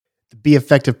The Be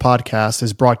Effective podcast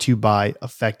is brought to you by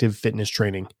Effective Fitness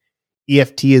Training.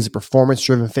 EFT is a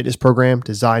performance-driven fitness program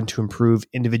designed to improve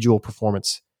individual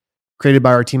performance. Created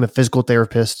by our team of physical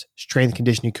therapists, strength and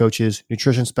conditioning coaches,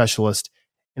 nutrition specialists,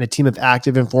 and a team of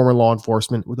active and former law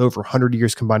enforcement with over 100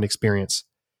 years combined experience.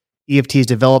 EFT is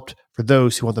developed for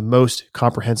those who want the most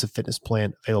comprehensive fitness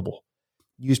plan available.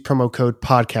 Use promo code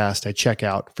PODCAST at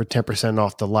checkout for 10%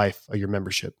 off the life of your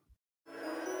membership.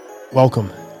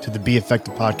 Welcome to the Be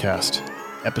Effective podcast,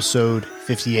 episode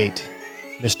 58,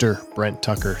 Mr. Brent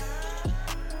Tucker.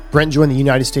 Brent joined the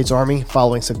United States Army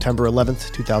following September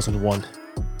 11th, 2001.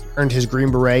 Earned his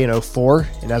Green Beret in 2004,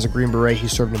 and as a Green Beret, he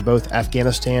served in both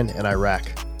Afghanistan and Iraq.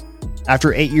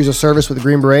 After 8 years of service with the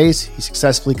Green Berets, he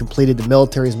successfully completed the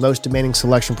military's most demanding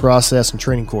selection process and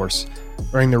training course,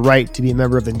 earning the right to be a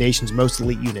member of the nation's most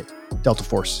elite unit, Delta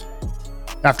Force.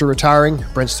 After retiring,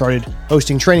 Brent started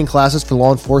hosting training classes for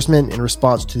law enforcement in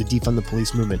response to the Defund the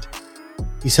Police movement.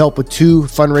 He's helped with 2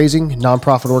 fundraising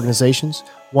nonprofit organizations,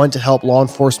 one to help law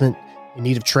enforcement in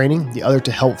need of training, the other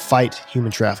to help fight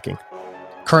human trafficking.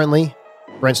 Currently,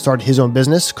 Brent started his own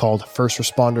business called First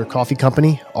Responder Coffee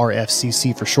Company,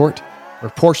 RFCC for short,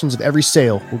 where portions of every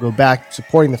sale will go back to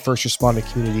supporting the first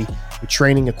responder community with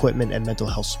training, equipment, and mental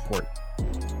health support.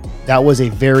 That was a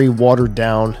very watered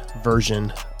down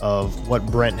version of what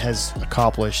Brent has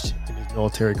accomplished in his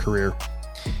military career.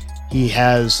 He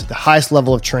has the highest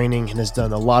level of training and has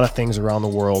done a lot of things around the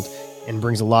world and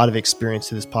brings a lot of experience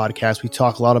to this podcast. We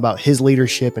talk a lot about his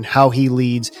leadership and how he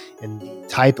leads and the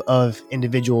type of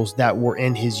individuals that were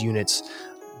in his units.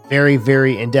 Very,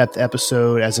 very in-depth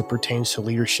episode as it pertains to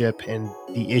leadership and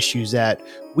the issues that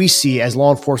we see as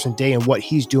law enforcement day and what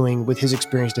he's doing with his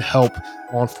experience to help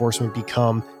law enforcement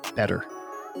become better.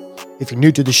 If you're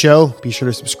new to the show, be sure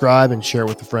to subscribe and share it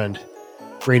with a friend.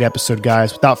 Great episode,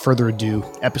 guys. Without further ado,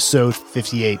 episode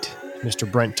 58,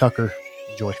 Mr. Brent Tucker.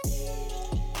 Enjoy.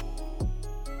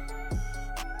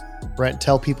 Brent,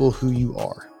 tell people who you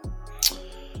are.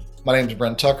 My name is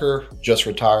Brent Tucker. Just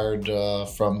retired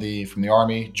from the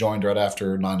Army. Joined right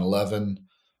after 9/11.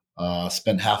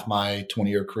 Spent half my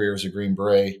 20-year career as a Green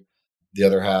Beret, the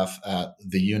other half at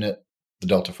the unit, the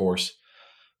Delta Force,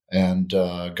 and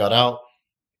got out.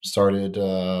 Started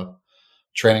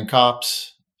training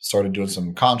cops. Started doing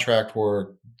some contract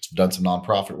work. Done some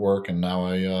nonprofit work, and now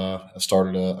I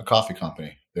started a coffee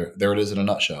company. There it is in a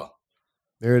nutshell.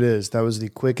 There it is. That was the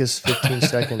quickest 15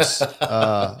 seconds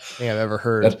thing I've ever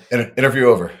heard. Interview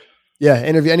over. Yeah,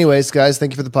 interview. Anyways, guys,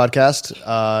 thank you for the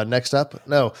podcast. Next up,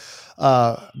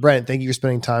 Brent, thank you for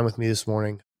spending time with me this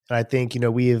morning. And I think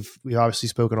we've obviously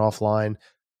spoken offline.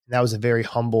 That was a very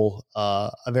humble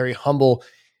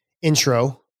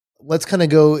intro. Let's kind of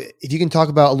go. If you can talk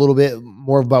about a little bit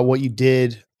more about what you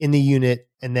did in the unit,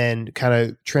 and then kind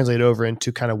of translate over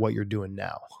into kind of what you're doing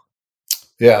now.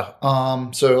 Yeah.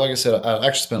 So like I said, I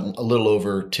actually spent a little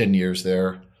over 10 years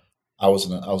there. I was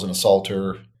an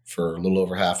assaulter for a little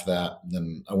over half of that.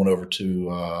 Then I went over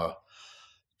to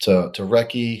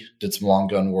recce, did some long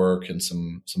gun work and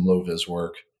some low vis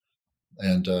work,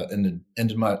 and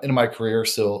into my career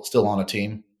still on a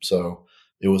team. So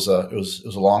it was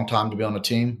a long time to be on a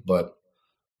team, but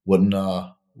wouldn't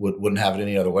have it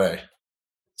any other way.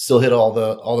 Still hit all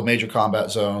the major combat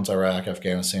zones: Iraq,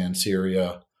 Afghanistan,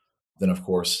 Syria. Then of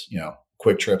course,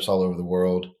 quick trips all over the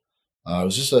world. It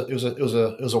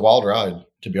was a wild ride,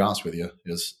 to be honest with you.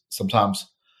 Is sometimes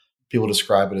people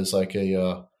describe it as like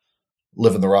a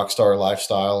living the rock star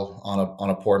lifestyle on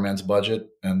a poor man's budget,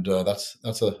 and that's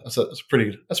a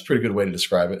pretty good way to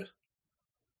describe it.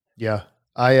 Yeah,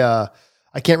 I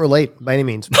can't relate by any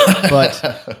means,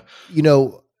 but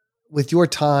with your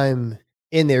time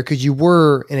in there, because you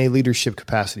were in a leadership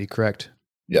capacity, correct?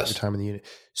 Yes. Your time in the unit.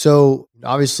 So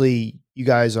obviously you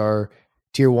guys are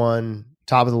tier 1,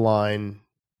 top of the line,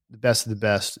 the best of the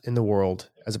best in the world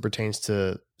as it pertains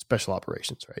to special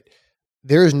operations, right?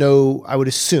 I would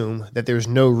assume that there's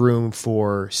no room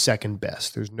for second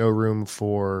best. There's no room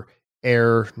for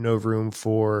error, no room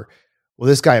for, well,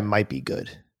 this guy might be good,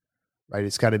 right?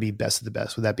 It's got to be best of the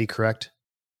best. Would that be correct?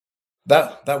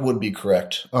 That would be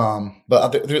correct.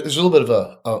 But there's a little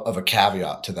bit of a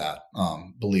caveat to that,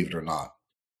 believe it or not.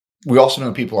 We also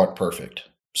know people aren't perfect.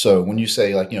 So when you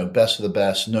say best of the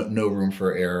best, no room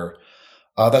for error,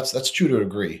 that's true to a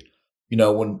degree.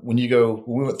 When we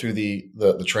went through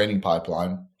the training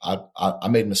pipeline, I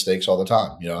made mistakes all the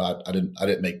time. I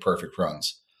didn't make perfect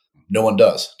runs. No one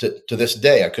does. To this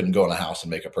day, I couldn't go in a house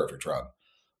and make a perfect run.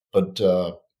 But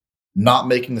not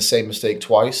making the same mistake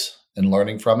twice and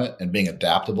learning from it and being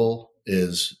adaptable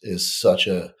is such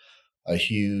a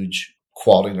huge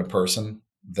quality in a person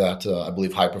that I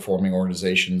believe high performing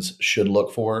organizations should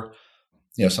look for.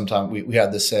 Sometimes we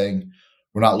had this saying,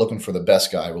 we're not looking for the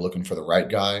best guy, we're looking for the right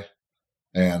guy.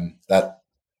 And that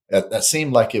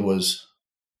seemed like it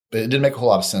didn't make a whole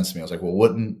lot of sense to me. I was like, well,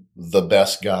 wouldn't the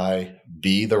best guy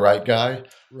be the right guy?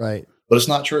 Right. But it's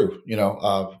not true.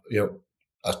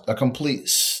 A complete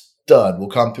stud will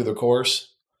come through the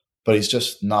course, but he's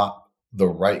just not the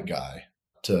right guy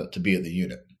to be at the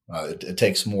unit. It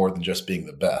takes more than just being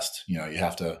the best. You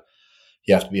have to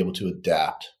be able to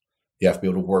adapt. You have to be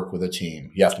able to work with a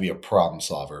team. You have to be a problem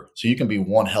solver. So you can be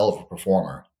one hell of a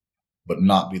performer, but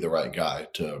not be the right guy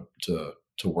to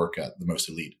work at the most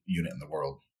elite unit in the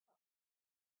world.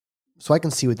 So I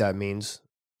can see what that means.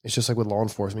 It's just like with law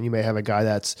enforcement. You may have a guy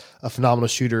that's a phenomenal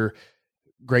shooter,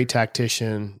 great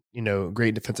tactician,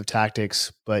 great defensive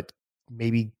tactics, but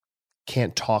maybe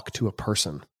can't talk to a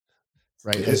person,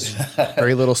 right? Has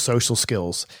very little social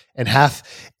skills, and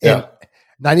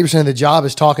 90% of the job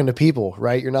is talking to people,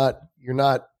 right? You're not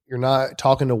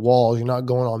talking to walls. You're not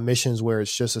going on missions where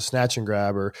it's just a snatch and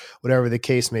grab or whatever the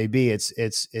case may be.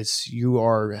 It's you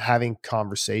are having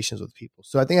conversations with people.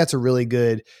 So I think that's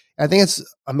I think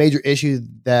it's a major issue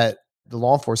that the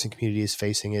law enforcement community is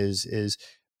facing is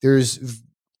there's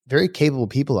very capable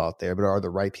people out there, but are the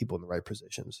right people in the right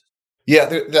positions? Yeah,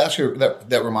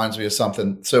 that reminds me of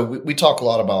something. So we talk a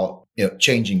lot about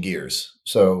changing gears.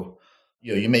 So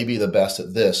you may be the best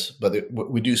at this, but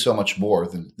we do so much more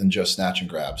than just snatch and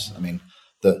grabs. I mean,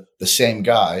 the same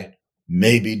guy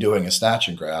may be doing a snatch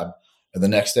and grab, and the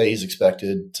next day he's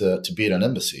expected to be at an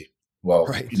embassy. Well,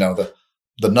 right.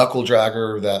 The knuckle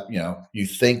dragger that you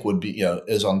think would be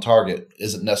is on target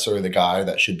isn't necessarily the guy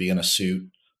that should be in a suit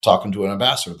talking to an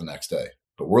ambassador the next day.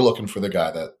 But we're looking for the guy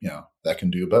that that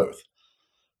can do both.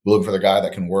 We're looking for the guy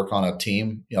that can work on a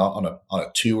team, on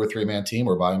a 2 or 3 man team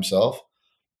or by himself,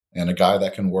 and a guy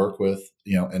that can work with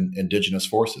indigenous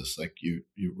forces. Like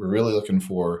we're really looking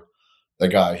for the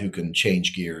guy who can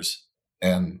change gears.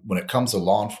 And when it comes to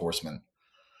law enforcement,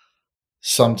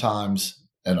 sometimes,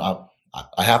 and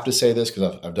I have to say this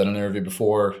because I've done an interview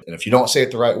before, and if you don't say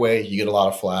it the right way, you get a lot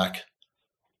of flack.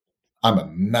 I'm a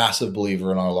massive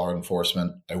believer in our law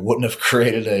enforcement. I wouldn't have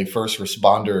created a first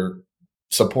responder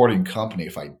supporting company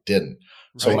if I didn't.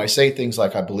 Right. So when I say things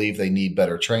like I believe they need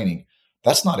better training,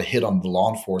 that's not a hit on the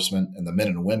law enforcement and the men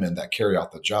and women that carry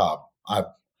out the job.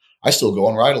 I still go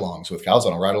on ride-alongs with. I was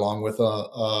on a ride-along with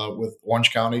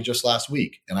Orange County just last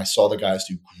week, and I saw the guys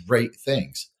do great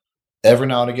things. Every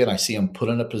now and again, I see them put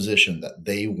in a position that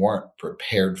they weren't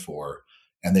prepared for,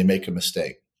 and they make a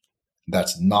mistake.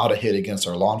 That's not a hit against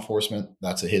our law enforcement.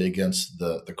 That's a hit against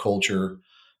the culture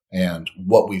and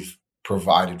what we've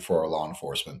provided for our law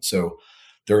enforcement. So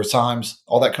there are times,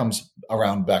 all that comes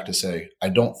around back to say, I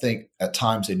don't think at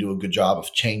times they do a good job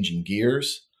of changing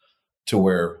gears to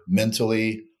where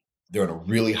mentally they're in a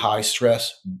really high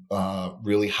stress,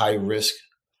 really high risk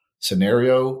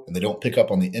scenario, and they don't pick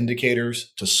up on the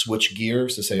indicators to switch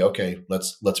gears to say, okay,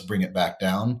 let's bring it back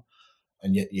down.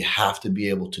 And yet you have to be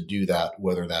able to do that,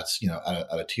 whether that's,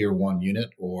 at a tier 1 unit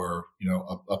or,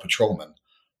 a patrolman.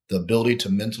 The ability to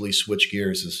mentally switch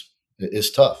gears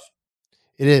is tough.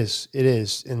 It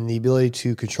is. And the ability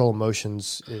to control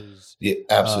emotions is. Yeah,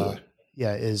 absolutely.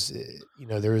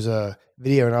 There's a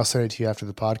video, and I'll send it to you after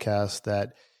the podcast,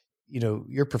 that,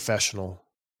 you're professional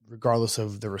regardless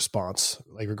of the response,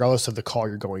 like regardless of the call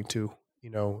you're going to,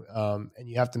 and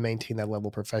you have to maintain that level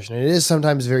of profession. And it is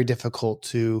sometimes very difficult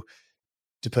to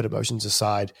put emotions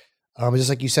aside. Just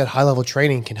like you said, high level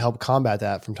training can help combat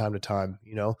that from time to time,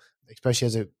 especially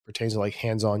as it pertains to like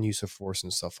hands-on use of force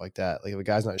and stuff like that. Like if a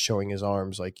guy's not showing his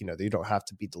arms, like, you don't have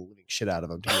to beat the living shit out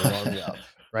of him to get his arms out.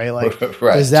 Right. Like,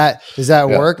 right. Does that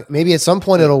work? Maybe at some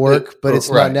point it'll work, but it's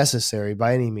not necessary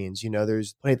by any means.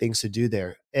 There's plenty of things to do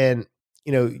there. And,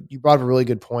 you brought up a really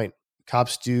good point.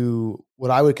 Cops do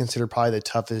what I would consider probably the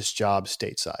toughest job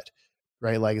stateside,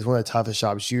 right? Like it's one of the toughest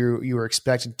jobs. You are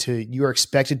expected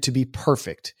to be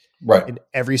perfect, right? In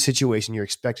every situation. You're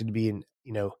expected to be an,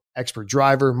 expert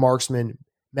driver, marksman,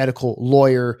 medical,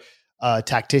 lawyer,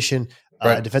 tactician,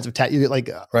 right. Defensive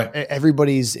right.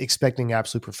 Everybody's expecting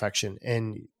absolute perfection.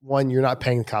 And one, you're not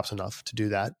paying the cops enough to do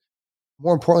that.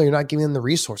 More importantly, you're not giving them the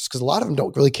resources because a lot of them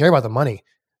don't really care about the money.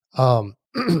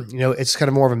 It's kind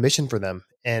of more of a mission for them,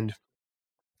 and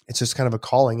it's just kind of a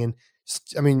calling. And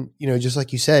I mean, just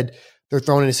like you said, they're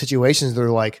thrown into situations that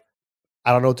are like,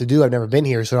 I don't know what to do. I've never been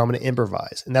here, so I'm going to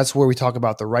improvise. And that's where we talk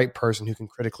about the right person who can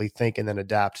critically think and then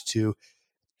adapt to.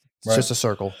 It's just a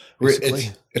circle.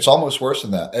 It's almost worse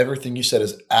than that. Everything you said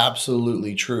is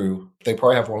absolutely true. They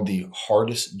probably have one of the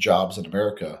hardest jobs in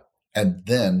America, and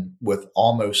then with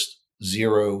almost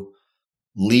zero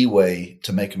leeway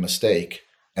to make a mistake.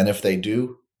 And if they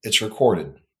do, it's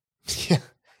recorded. Yeah.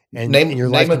 And your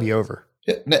life can be over.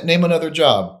 Name another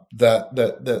job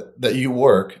that you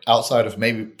work outside of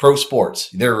maybe pro sports.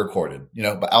 They're recorded,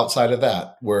 but outside of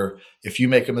that, where if you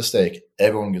make a mistake,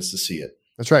 everyone gets to see it.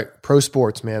 That's right. Pro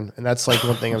sports, man. And that's like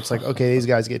one thing. It's like, okay, these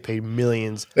guys get paid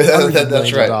millions, millions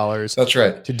of dollars. That's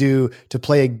right. To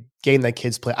play a game that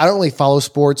kids play. I don't really follow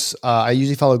sports. I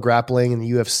usually follow grappling and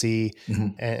the UFC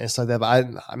and stuff like that.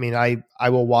 But I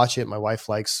will watch it. My wife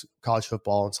likes college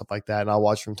football and stuff like that. And I'll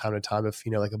watch from time to time if,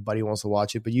 like a buddy wants to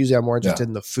watch it, but usually I'm more interested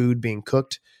in the food being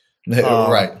cooked.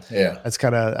 Right. Yeah. That's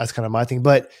kind of my thing.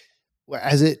 But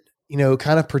as it,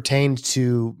 kind of pertained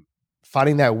to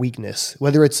finding that weakness,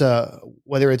 whether it's a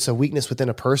weakness within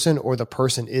a person or the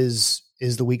person is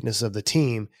the weakness of the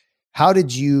team. How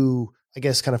did you, I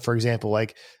guess, kind of, for example,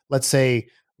 like, let's say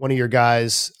one of your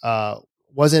guys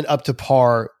wasn't up to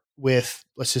par with,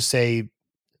 let's just say,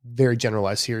 very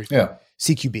generalized here. Yeah.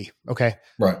 CQB. Okay.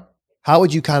 Right. How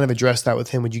would you kind of address that with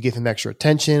him? Would you give him extra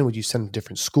attention? Would you send him to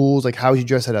different schools? Like, how would you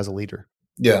address that as a leader?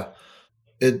 Yeah.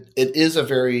 It is a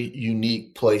very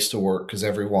unique place to work because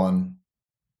everyone's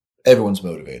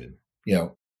motivated.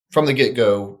 From the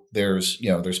get-go,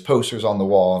 there's posters on the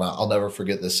wall, and I'll never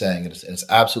forget this saying, and it's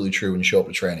absolutely true when you show up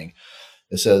to training.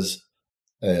 It says,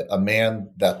 a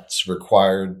man that's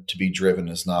required to be driven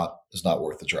is not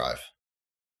worth the drive.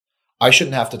 I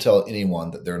shouldn't have to tell anyone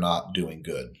that they're not doing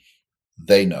good.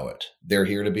 They know it. They're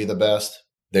here to be the best.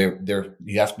 You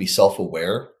have to be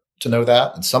self-aware to know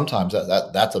that. And sometimes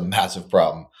that's a massive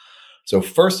problem. So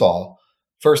first off,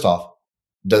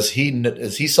 is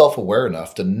he self-aware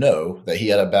enough to know that he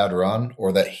had a bad run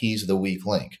or that he's the weak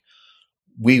link?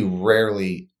 We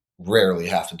rarely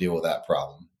have to deal with that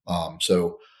problem.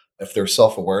 So if there's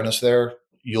self-awareness there,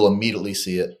 you'll immediately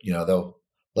see it.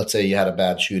 Let's say you had a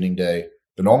bad shooting day.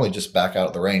 They're normally just back out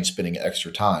of the range, spending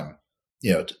extra time,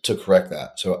 to correct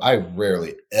that. So I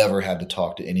rarely ever had to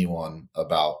talk to anyone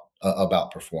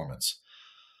about performance.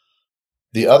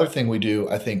 The other thing we do,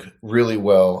 I think, really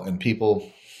well, and people,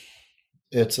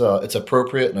 it's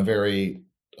appropriate in a very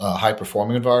high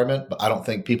performing environment, but I don't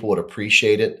think people would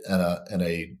appreciate it in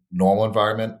a normal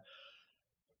environment.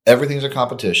 Everything's a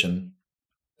competition.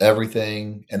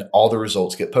 Everything and all the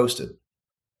results get posted.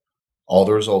 All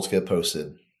the results get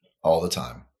posted all the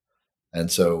time.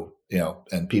 And so,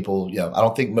 and people, I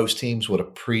don't think most teams would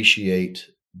appreciate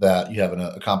that you have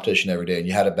a competition every day and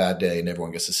you had a bad day and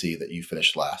everyone gets to see that you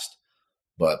finished last.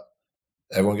 But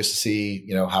everyone gets to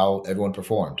see, how everyone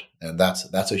performed. And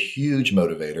that's a huge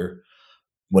motivator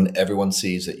when everyone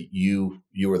sees that you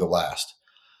were the last.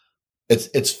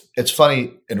 It's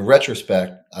funny in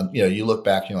retrospect, you look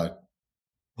back and you're like,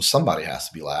 well, somebody has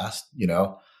to be last,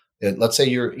 let's say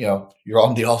you're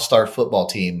on the all-star football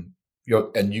team,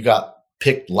 and you got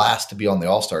picked last to be on the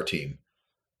all-star team.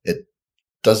 It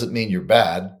doesn't mean you're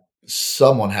bad.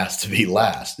 Someone has to be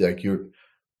last. Like you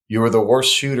were the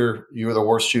worst shooter. You were the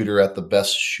worst shooter at the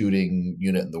best shooting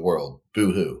unit in the world.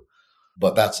 Boo-hoo.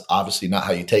 But that's obviously not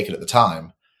how you take it at the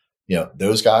time.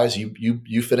 Those guys,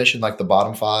 you finish in like the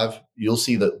bottom five, you'll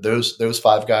see that those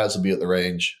five guys will be at the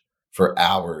range for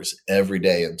hours every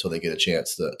day until they get a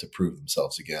chance to prove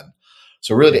themselves again.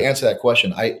 So really, to answer that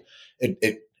question,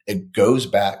 it goes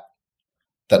back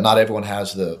that not everyone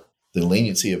has the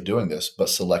leniency of doing this, but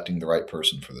selecting the right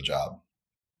person for the job.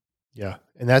 Yeah.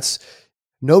 And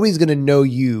nobody's going to know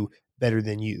you better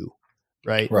than you.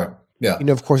 Right. Right. Yeah.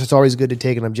 Of course, it's always good to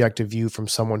take an objective view from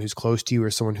someone who's close to you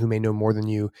or someone who may know more than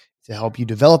you to help you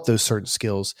develop those certain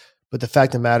skills. But the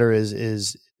fact of the matter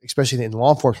is especially in the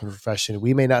law enforcement profession,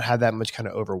 we may not have that much kind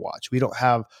of overwatch. We don't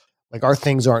have, like, our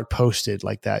things aren't posted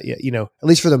like that yet, at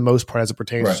least for the most part, as it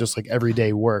pertains to just like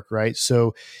everyday work. Right.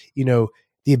 So,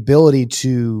 the ability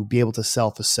to be able to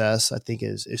self-assess, I think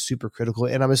is super critical.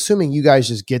 And I'm assuming you guys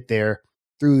just get there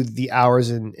through the hours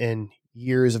and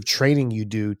years of training you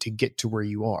do to get to where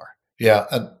you are.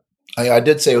 Yeah. I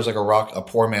did say it was like a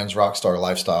poor man's rock star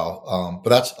lifestyle. But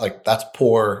that's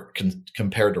poor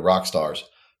compared to rock stars.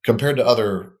 Compared to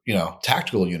other,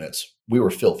 tactical units, we were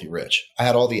filthy rich. I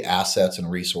had all the assets and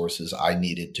resources I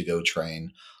needed to go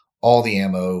train, all the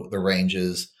ammo, the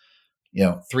ranges,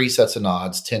 3 sets of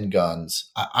nods, 10 guns.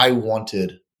 I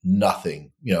wanted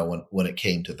nothing, when it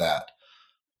came to that.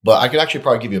 But I could actually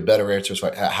probably give you a better answer.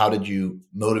 So how did you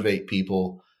motivate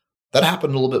people? That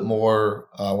happened a little bit more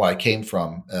where I came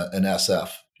from in SF,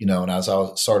 and as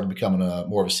I started becoming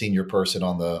more of a senior person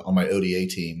on my ODA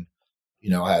team,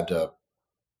 I had to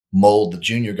mold the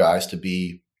junior guys to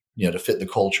be, to fit the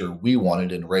culture we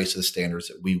wanted and raise the standards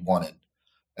that we wanted.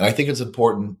 And I think it's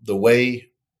important the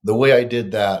way I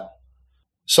did that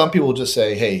some people just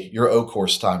say, hey, your O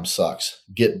course time sucks.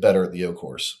 Get better at the O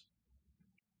course.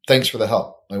 Thanks for the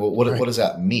help. Like, what does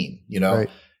that mean? Right.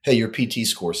 Hey, your PT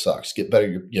score sucks. Get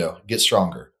better, get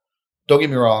stronger. Don't get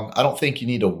me wrong. I don't think you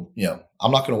need to,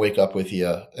 I'm not going to wake up with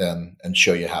you and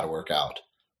show you how to work out.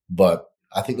 But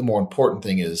I think the more important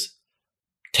thing is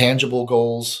tangible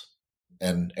goals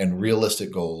and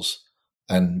realistic goals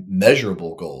and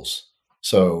measurable goals.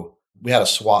 So we had a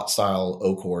SWAT style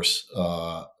O course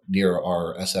near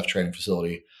our SF training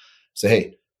facility. Say,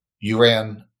 hey, you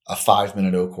ran a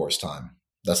 5-minute O course time.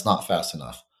 That's not fast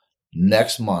enough.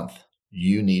 Next month,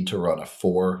 you need to run a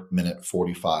 4-minute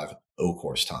 45 O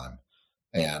course time.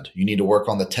 And you need to work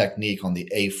on the technique on the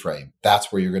A frame.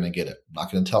 That's where you're going to get it. I'm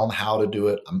not going to tell them how to do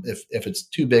it. If it's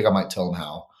too big, I might tell them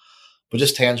how. But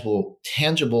just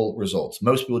tangible results.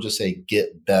 Most people just say,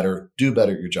 get better, do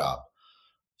better at your job.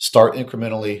 Start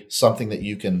incrementally, something that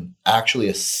you can actually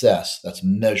assess that's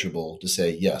measurable to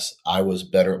say, yes, I was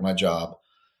better at my job.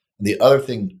 And the other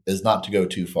thing is not to go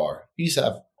too far. You used to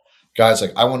have guys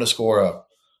like, I want to score a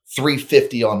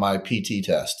 350 on my PT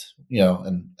test,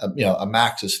 and a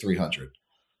max is 300.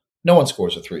 No one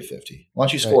scores a 350. Why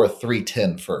don't you score a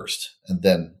 310 first, and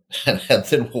then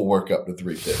we'll work up to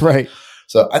 350. Right.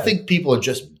 So I think people are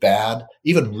just bad.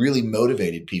 Even really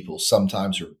motivated people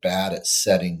sometimes are bad at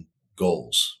setting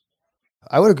goals.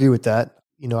 I would agree with that.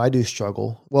 I do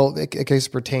struggle. Well, it can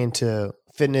pertain to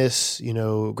fitness,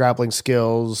 grappling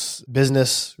skills,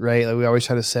 business, right? Like we always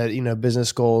try to set,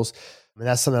 business goals. And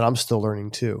that's something that I'm still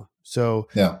learning too. So,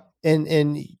 yeah.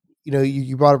 And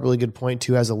you brought up a really good point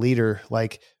too, as a leader,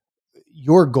 like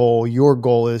your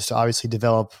goal is to obviously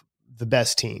develop the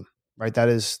best team, right? That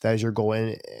is your goal.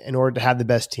 And in order to have the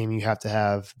best team, you have to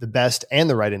have the best and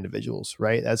the right individuals,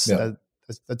 right? That's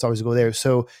always the goal there.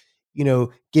 So,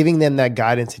 giving them that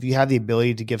guidance, if you have the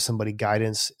ability to give somebody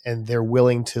guidance and they're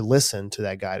willing to listen to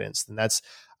that guidance, then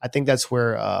I think that's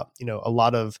where, a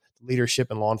lot of leadership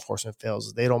in law enforcement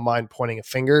fails. They don't mind pointing a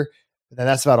finger, but then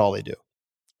that's about all they do.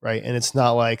 Right. And it's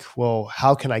not like, well,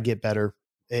 how can I get better?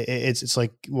 It's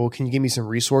like, well, can you give me some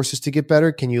resources to get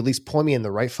better? Can you at least point me in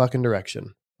the right fucking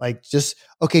direction? Like just,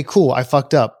 okay, cool. I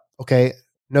fucked up. Okay.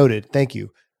 Noted. Thank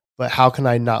you. But how can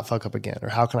I not fuck up again? Or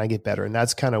how can I get better? And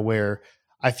that's kind of where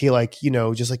I feel like,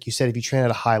 just like you said, if you train at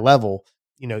a high level,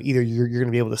 either you're going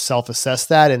to be able to self-assess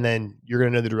that and then you're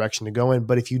going to know the direction to go in.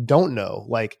 But if you don't know,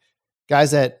 like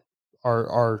guys that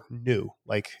are new,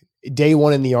 like day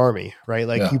one in the Army, right?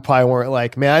 Like you probably weren't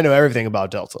like, man, I know everything about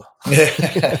Delta. You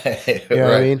know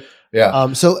what I mean?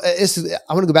 Yeah. So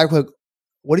I want to go back to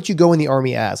what did you go in the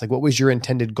Army as? Like, what was your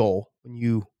intended goal when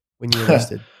you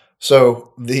enlisted?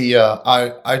 So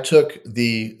I took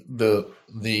the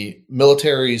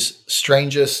military's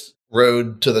strangest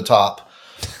road to the top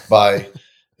by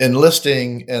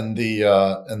enlisting in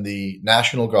the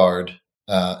National Guard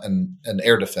and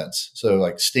air defense. So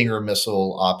like Stinger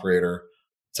missile operator.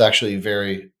 It's actually a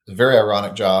very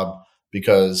ironic job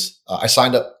because I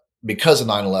signed up because of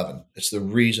 9/11. It's the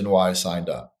reason why I signed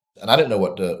up. And I didn't know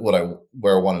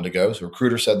where I wanted to go. So a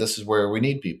recruiter said, this is where we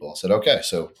need people. I said, okay.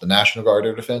 So the National Guard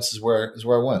Air Defense is where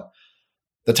I went.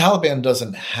 The Taliban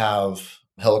doesn't have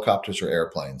helicopters or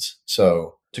airplanes.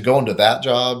 So to go into that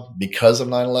job because of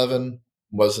 9/11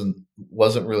 wasn't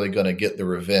really going to get the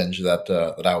revenge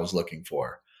that I was looking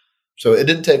for. So it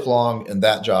didn't take long in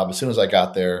that job. As soon as I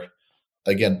got there,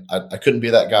 again, I couldn't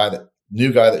be that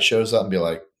new guy that shows up and be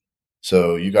like,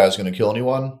 so you guys going to kill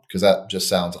anyone? Because that just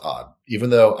sounds odd,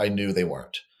 even though I knew they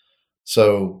weren't.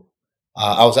 So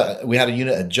we had a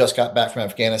unit that just got back from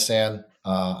Afghanistan.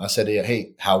 I said,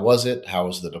 hey, how was it? How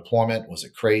was the deployment? Was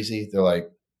it crazy? They're like,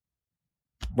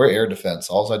 we're air defense.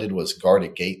 All I did was guard a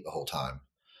gate the whole time.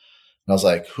 And I was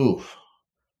like, whew,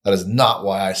 that is not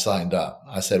why I signed up.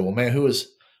 I said, well, man, who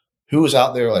was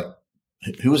out there? Like,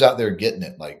 who was out there getting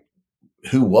it? Like,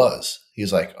 who was?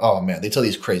 He's like, oh man, they tell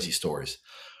these crazy stories.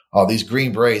 Oh, these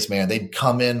Green Berets, man, they'd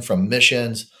come in from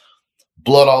missions,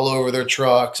 blood all over their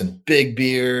trucks and big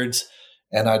beards.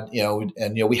 And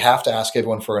we have to ask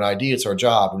everyone for an ID. It's our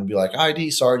job. And we'd be like,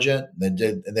 ID, Sergeant. And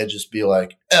they'd just be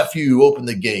like, F you, open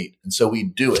the gate. And so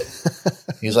we'd do it.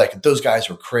 He's like, those guys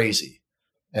were crazy.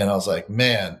 And I was like,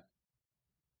 man,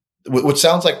 which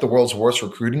sounds like the world's worst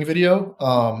recruiting video.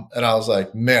 And I was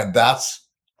like, man,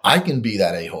 I can be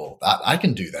that a-hole. I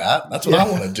can do that. That's what I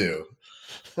want to do.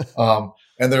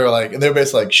 And they're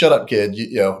basically like, shut up, kid.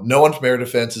 No one from air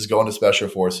defense is going to special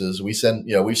forces. We've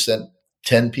sent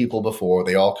 10 people before.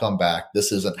 They all come back.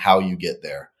 This isn't how you get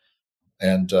there.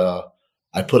 And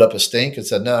I put up a stink and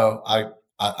said, no,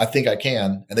 I think I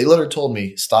can. And they literally told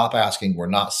me, stop asking. We're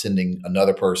not sending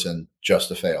another person just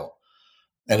to fail.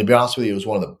 And to be honest with you, it was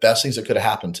one of the best things that could have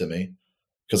happened to me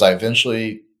because I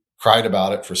eventually cried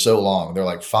about it for so long. They're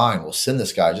like, fine, we'll send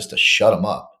this guy just to shut him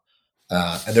up.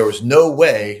 And there was no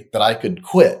way that I could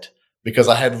quit because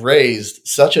I had raised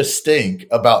such a stink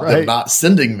about them not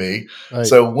sending me. Right.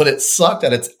 So when it sucked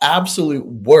at its absolute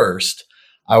worst,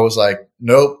 I was like,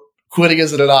 nope, quitting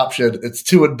isn't an option. It's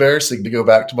too embarrassing to go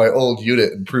back to my old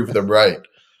unit and prove them right.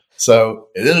 So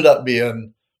it ended up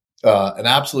being an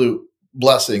absolute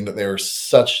blessing that they were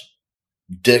such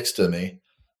dicks to me.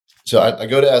 So I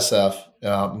go to SF.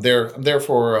 I'm there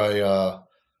for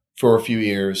a few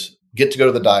years. Get to go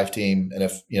to the dive team, and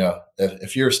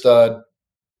if you're a stud,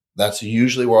 that's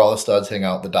usually where all the studs hang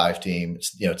out. The dive team.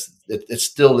 It's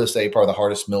still this day part of the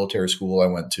hardest military school I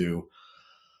went to.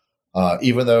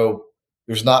 Even though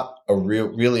there's not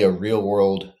really a real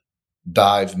world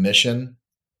dive mission,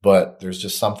 but there's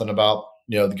just something about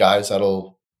the guys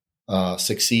that'll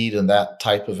succeed in that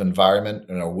type of environment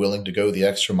and are willing to go the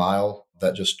extra mile.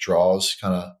 That just draws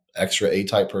kind of extra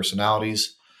A-type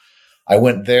personalities. I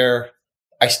went there.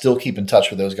 I still keep in touch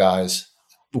with those guys.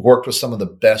 Worked with some of the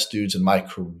best dudes in my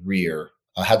career.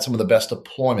 I had some of the best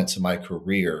deployments in my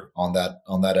career on that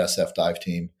SF dive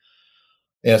team.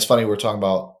 And it's funny, we were talking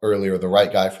about earlier, the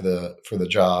right guy for the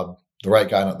job, the right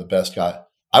guy, not the best guy.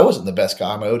 I wasn't the best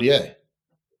guy on my ODA.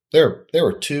 There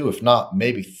were 2, if not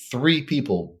maybe 3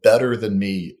 people better than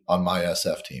me on my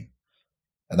SF team.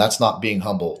 And that's not being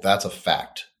humble. That's a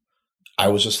fact. I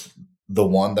was just the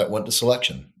one that went to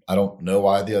selection. I don't know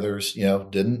why the others,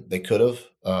 didn't. They could have,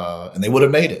 and they would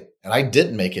have made it. And I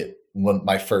didn't make it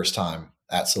my first time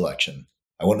at selection.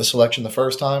 I went to selection the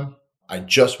first time. I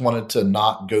just wanted to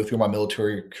not go through my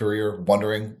military career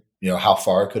wondering, how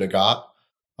far I could have got.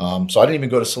 So I didn't even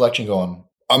go to selection going,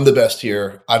 I'm the best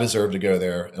here. I deserve to go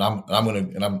there,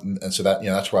 and so that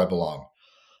that's where I belong.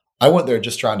 I went there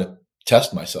just trying to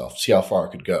test myself, see how far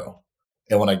I could go.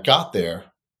 And when I got there,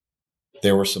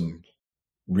 there were some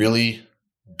really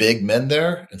big men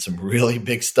there and some really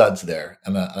big studs there.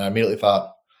 And I immediately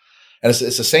thought, and it's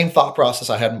the same thought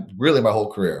process I had really my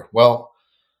whole career. Well,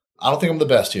 I don't think I'm the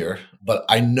best here, but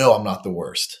I know I'm not the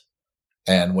worst.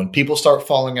 And when people start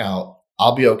falling out,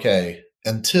 I'll be okay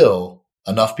until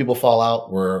enough people fall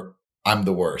out where I'm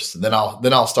the worst. And then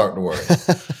I'll start to worry.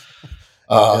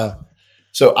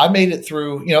 So I made it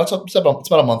through, it's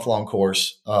about a month-long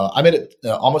course. I made it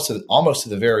almost to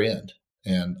the very end.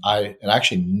 And I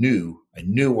actually knew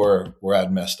where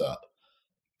I'd messed up.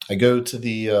 I go to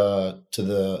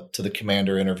the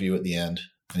commander interview at the end,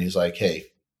 and he's like, "Hey,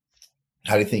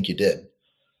 how do you think you did?"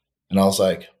 And I was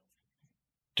like,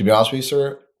 "To be honest with you,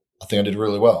 sir, I think I did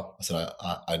really well." I said,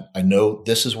 "I know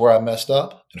this is where I messed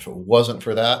up, and if it wasn't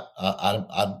for that,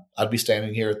 I'd be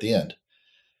standing here at the end."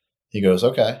 He goes,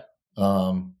 "Okay,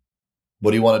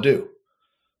 what do you want to do?"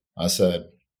 I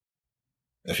said,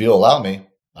 "If you'll allow me,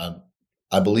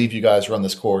 I believe you guys run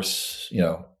this course,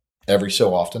 every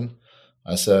so often."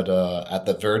 I said, "At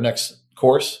the very next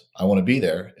course, I want to be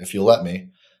there if you'll let me.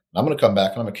 I'm going to come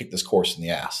back and I'm going to kick this course in the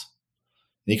ass."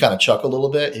 And he kind of chuckled a little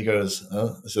bit. He goes,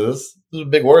 "So this are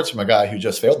big words from a guy who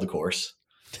just failed the course."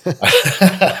 Fair.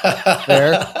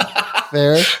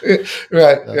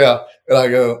 Right. Yeah. And I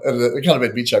go, and it kind of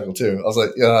made me chuckle too. I was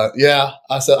like, yeah.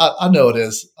 I said, I know it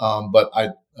is. But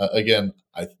I've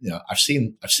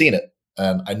seen it,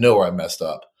 and I know where I messed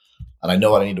up, and I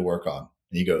know what I need to work on.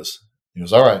 And he goes,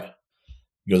 "All right."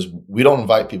 He goes, "We don't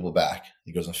invite people back."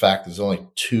 He goes, "In fact, there's only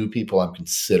 2 people I'm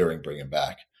considering bringing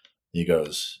back." He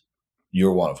goes,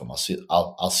 "You're one of them.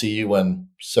 I'll see you in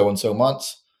so and so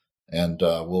months, and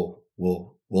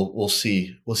we'll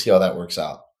see how that works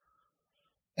out."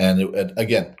 And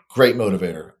again, great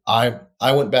motivator. I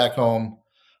went back home.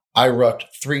 I rucked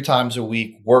 3 times a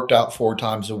week, worked out 4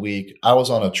 times a week. I was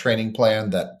on a training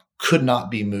plan that could not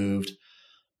be moved.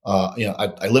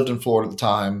 I lived in Florida at the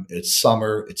time. It's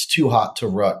summer. It's too hot to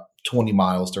ruck 20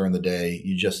 miles during the day.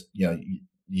 You just,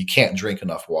 you can't drink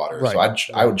enough water. Right.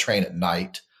 So I would train at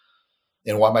night.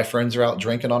 And while my friends are out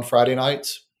drinking on Friday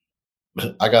nights,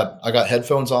 I got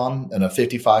headphones on and a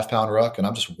 55-pound ruck, and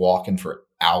I'm just walking for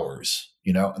hours,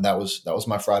 and that was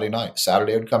my Friday night.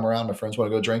 Saturday would come around. My friends want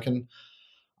to go drinking.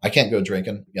 I can't go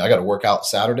drinking. I got to work out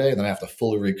Saturday, and then I have to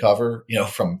fully recover,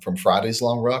 from Friday's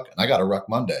long ruck, and I got to ruck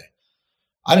Monday.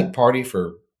 I didn't party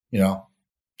for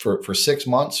 6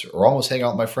 months or almost hang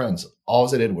out with my friends.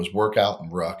 All I did was work out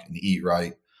and ruck and eat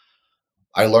right.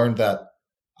 I learned that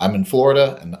I'm in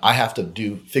Florida and I have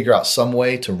to figure out some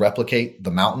way to replicate the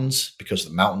mountains because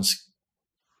the mountains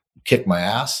kick my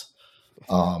ass.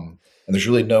 And there's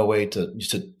really no way to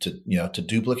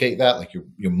duplicate that. Like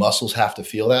your muscles have to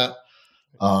feel that.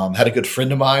 Had a good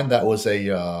friend of mine that was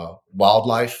a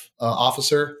wildlife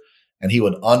officer, and he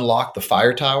would unlock the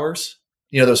fire towers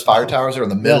those fire towers are in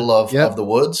the middle of the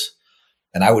woods.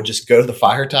 And I would just go to the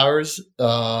fire towers,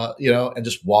 and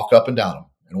just walk up and down them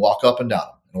and walk up and down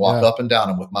them and walk up and down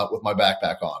them with my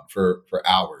backpack on for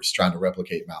hours trying to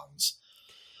replicate mountains.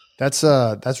 That's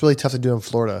really tough to do in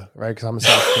Florida, right? Because I'm in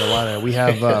South Carolina. We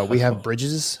have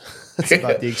bridges. That's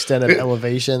about the extent of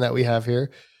elevation that we have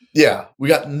here. Yeah, we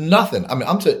got nothing. I mean,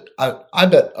 I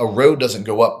bet a road doesn't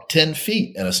go up 10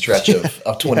 feet in a stretch of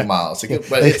 20 miles,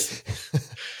 but it's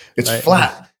right.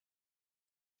 Flat.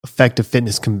 Effective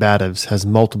Fitness Combatives has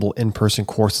multiple in-person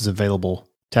courses available: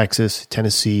 Texas,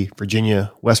 Tennessee,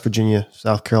 Virginia, West Virginia,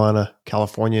 South Carolina,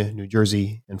 California, New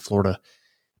Jersey, and Florida.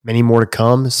 Many more to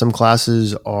come. Some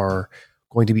classes are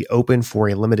going to be open for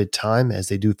a limited time as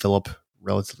they do fill up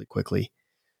relatively quickly.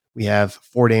 We have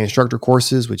 4-day instructor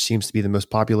courses, which seems to be the most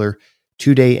popular,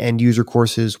 2-day end user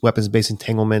courses, weapons-based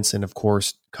entanglements, and of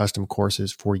course, custom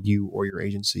courses for you or your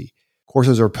agency.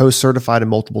 Courses are post-certified in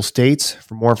multiple states.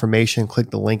 For more information, click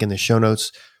the link in the show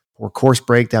notes for course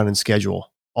breakdown and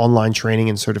schedule. Online training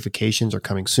and certifications are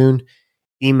coming soon.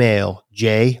 Email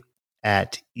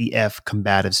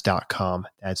jay@efcombatives.com.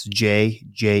 That's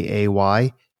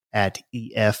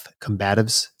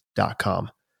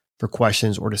jay@efcombatives.com for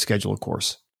questions or to schedule a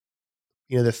course.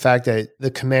 The fact that the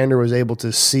commander was able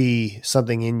to see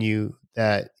something in you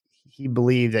that he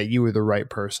believed that you were the right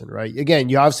person, right? Again,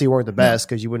 you obviously weren't the best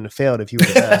because you wouldn't have failed if you were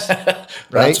the best, right?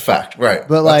 That's a fact, right?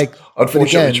 But that's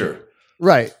unfortunately true,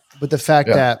 right? But the fact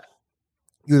that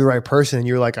you're the right person, and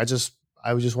you're like, I just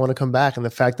want to come back, and the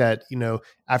fact that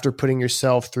after putting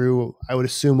yourself through, I would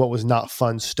assume what was not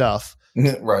fun stuff,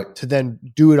 right, to then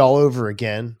do it all over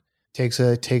again takes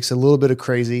a little bit of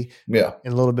crazy, and a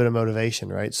little bit of motivation,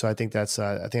 right? So I think that's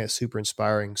super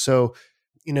inspiring. So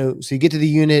so you get to the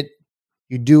unit.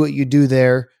 You do what you do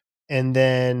there. And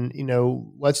then,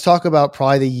 let's talk about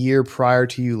probably the year prior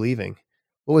to you leaving.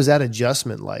 What was that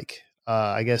adjustment like?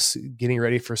 I guess getting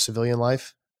ready for civilian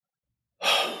life?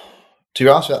 To be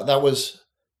honest,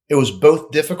 it was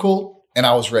both difficult and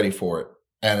I was ready for it.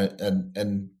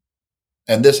 And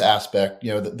this aspect,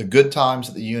 the good times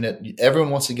at the unit,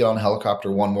 everyone wants to get on a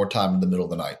helicopter one more time in the middle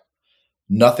of the night.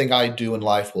 Nothing I do in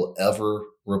life will ever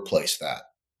replace that.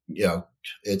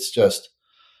 It's just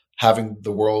having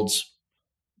the world's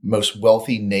most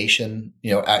wealthy nation,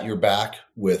 at your back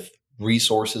with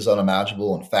resources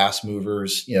unimaginable and fast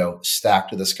movers, stacked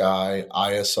to the sky,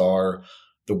 ISR,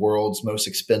 the world's most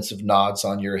expensive nods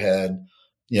on your head,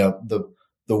 the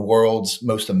world's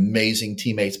most amazing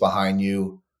teammates behind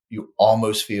you. You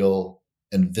almost feel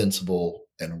invincible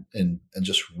and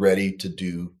just ready to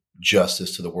do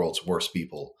justice to the world's worst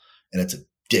people. And it's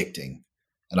addicting.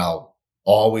 And I'll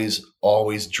always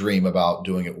dream about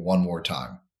doing it one more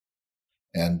time.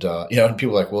 And, and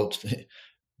people are like, well,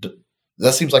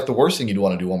 that seems like the worst thing you'd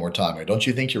want to do one more time. Right? Don't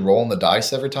you think you're rolling the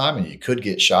dice every time and you could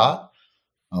get shot?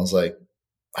 I was like,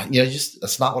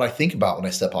 that's not what I think about when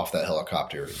I step off that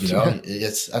helicopter.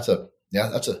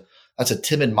 That's a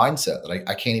timid mindset that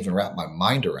I can't even wrap my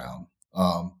mind around.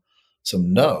 So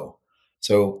no.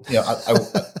 So,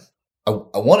 I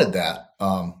wanted that.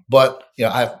 But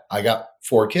I got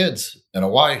 4 kids and a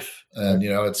wife, and,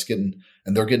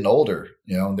 and they're getting older,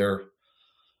 and they're,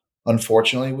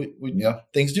 unfortunately, we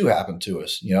things do happen to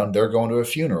us, they're going to a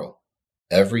funeral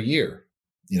every year,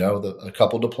 a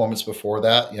couple deployments before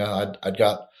that, I'd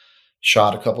got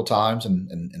shot a couple times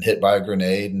and hit by a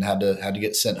grenade and had to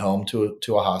get sent home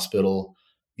to a hospital,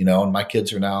 and my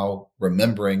kids are now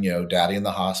remembering, daddy in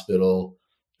the hospital,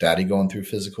 daddy going through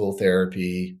physical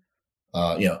therapy,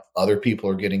 other people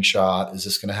are getting shot. Is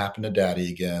this going to happen to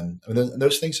daddy again? I mean,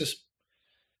 those things it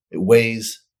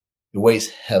weighs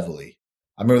heavily.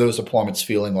 I remember those deployments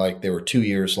feeling like they were 2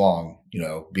 years long,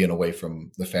 being away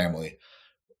from the family.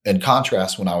 In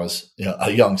contrast, when I was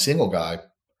a young single guy,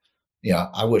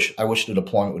 I wish the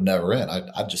deployment would never end.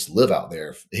 I'd just live out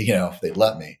there, if they'd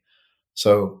let me.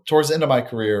 So towards the end of my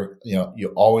career,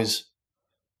 you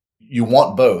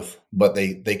want both, but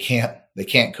they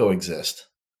can't coexist.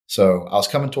 So I was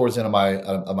coming towards the end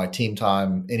of my team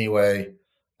time anyway.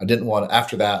 I didn't want,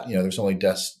 after that, there's only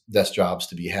desk jobs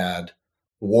to be had.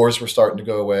 The wars were starting to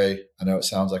go away. I know it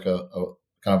sounds like a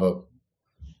kind of a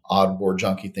odd war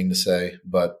junkie thing to say,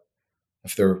 but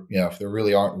if there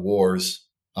really aren't wars,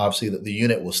 obviously the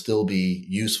unit will still be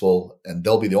useful and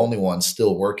they'll be the only ones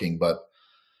still working. But,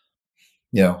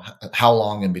 how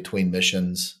long in between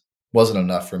missions wasn't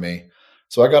enough for me.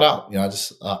 So I got out,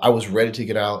 I was ready to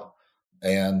get out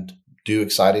and do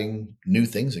exciting new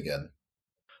things again.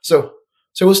 So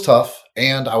it was tough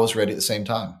and I was ready at the same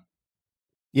time.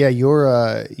 Yeah.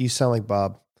 You sound like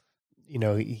Bob.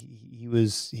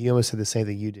 he almost said the same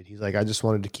thing you did. He's like, I just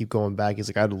wanted to keep going back. He's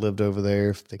like, I'd have lived over there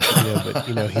if they, but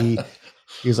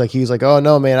he was like, oh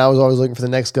no, man, I was always looking for the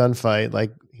next gunfight.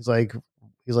 Like, he's like,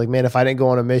 man, if I didn't go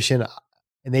on a mission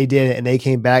and they did it and they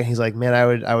came back, he's like, man, I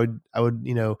would,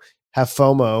 have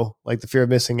FOMO, like the fear of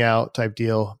missing out type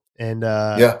deal. And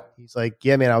he's like,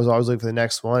 yeah, man, I was always looking for the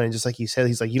next one. And just like he said,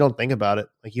 he's like, you don't think about it.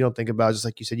 Like, you don't think about, just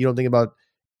like you said, you don't think about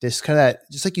this kind of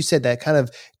that, just like you said, that kind of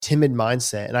timid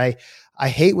mindset. And I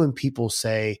hate when people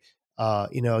say,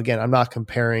 again, I'm not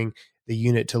comparing the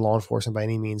unit to law enforcement by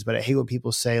any means, but I hate when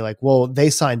people say like, well, they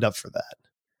signed up for that.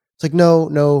 It's like,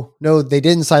 no, they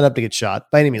didn't sign up to get shot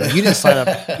by any means. Like, you didn't sign up,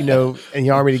 in the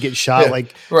Army to get shot. Yeah,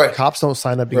 like right. Cops don't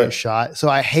sign up to get shot. So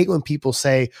I hate when people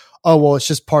say, oh, well, it's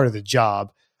just part of the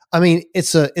job. I mean,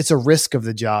 it's a risk of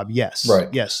the job. Yes. Right.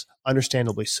 Yes.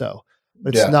 Understandably so,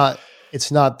 but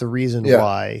it's not the reason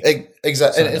why.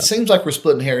 Exactly. And it seems like we're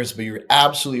splitting hairs, but you're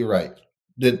absolutely right.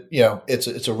 That,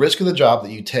 it's a risk of the job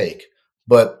that you take.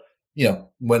 But,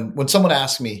 when someone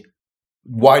asks me,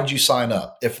 why did you sign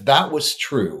up? If that was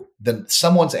true, then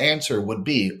someone's answer would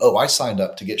be, oh, I signed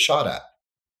up to get shot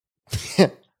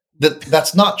at.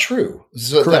 That's not true.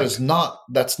 So that's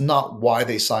not why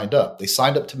they signed up. They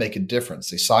signed up to make a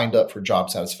difference. They signed up for job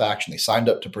satisfaction. They signed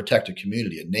up to protect a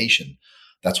community, a nation.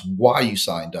 That's why you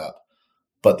signed up.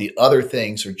 But the other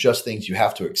things are just things you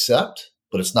have to accept,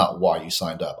 but it's not why you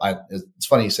signed up. It's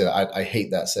funny you say that. I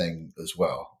hate that saying as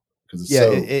well.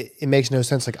 It makes no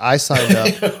sense. Like, I signed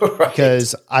up right.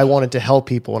 because I wanted to help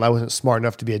people and I wasn't smart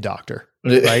enough to be a doctor.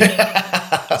 Right?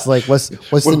 It's like, what's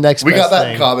the next we best got that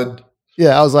thing? in common.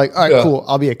 Yeah. I was like, all right, cool.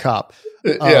 I'll be a cop.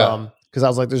 Cause I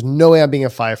was like, there's no way I'm being a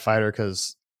firefighter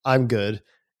because I'm good.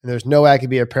 And there's no way I could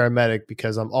be a paramedic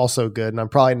because I'm also good. And I'm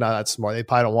probably not that smart. They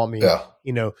probably don't want me,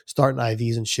 starting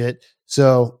IVs and shit.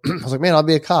 So I was like, man, I'll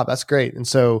be a cop. That's great. And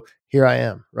so here I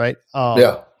am. Right.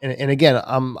 And again,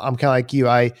 I'm kind of like you.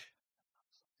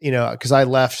 Cause I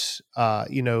left,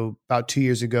 about 2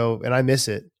 years ago and I miss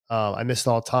it. I miss it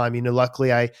all the time.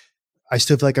 Luckily I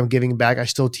still feel like I'm giving back. I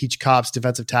still teach cops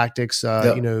defensive tactics,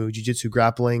 jiu-jitsu,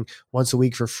 grappling once a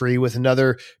week for free with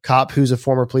another cop who's a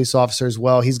former police officer as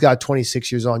well. He's got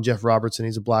 26 years on, Jeff Robertson.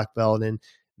 He's a black belt. And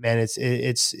man,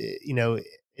 it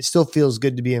still feels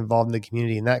good to be involved in the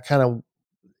community. And that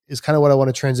is what I want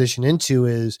to transition into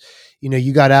is,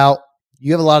 you got out,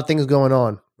 you have a lot of things going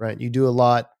on, right? You do a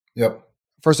lot. Yep.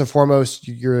 First and foremost,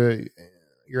 you're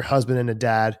your husband and a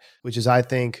dad, which is, I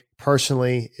think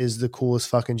personally, is the coolest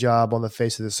fucking job on the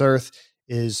face of this earth,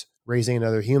 is raising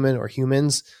another human or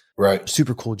humans. Right.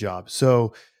 Super cool job.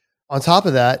 So on top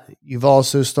of that, you've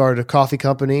also started a coffee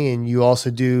company and you also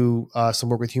do some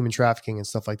work with human trafficking and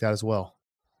stuff like that as well.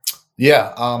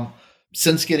 Yeah.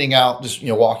 Since getting out, just,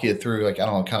 walk you through, like, I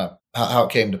don't know, kind of how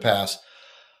it came to pass.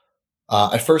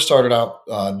 I first started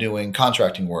out doing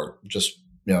contracting work, just,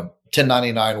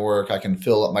 1099 work. I can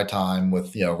fill up my time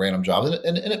with, random jobs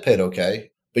and it paid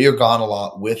okay, but you're gone a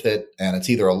lot with it. And it's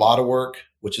either a lot of work,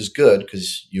 which is good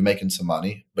because you're making some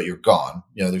money, but you're gone.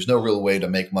 There's no real way to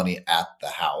make money at the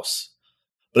house,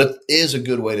 but it is a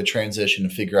good way to transition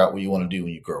and figure out what you want to do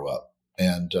when you grow up.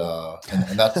 And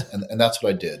that's what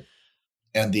I did.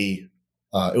 And it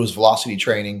was Velocity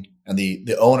Training, and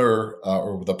the owner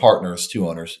or the partners, two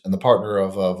owners, and the partner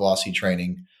of Velocity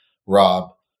Training,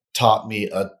 Rob, taught me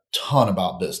a ton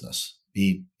about business.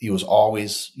 He was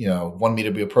always, wanted me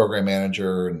to be a program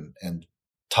manager and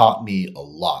taught me a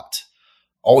lot.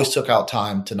 Always took out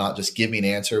time to not just give me an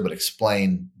answer, but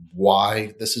explain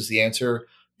why this is the answer.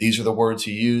 These are the words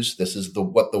you use. This is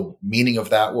what the meaning of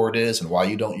that word is and why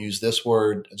you don't use this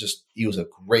word. He was a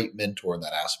great mentor in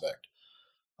that aspect.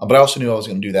 But I also knew I was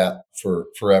going to do that for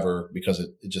forever because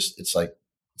it's kind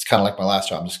of like my last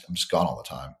job. I'm just gone all the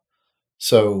time.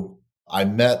 So I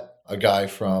met a guy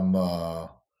from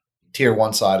Tier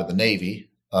 1 side of the Navy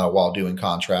while doing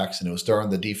contracts, and it was during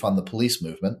the defund the police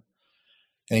movement.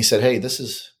 And he said, "Hey, this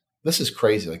is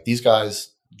crazy. Like, these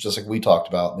guys, just like we talked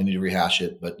about, they need to rehash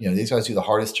it. But these guys do the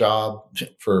hardest job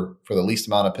for the least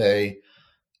amount of pay,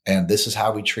 and this is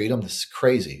how we treat them. This is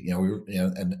crazy.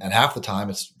 And half the time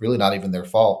it's really not even their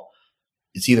fault.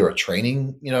 It's either a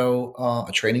training,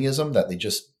 a trainingism that they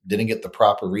just didn't get the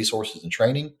proper resources and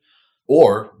training."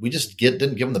 Or we just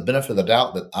didn't give them the benefit of the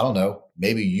doubt that, I don't know,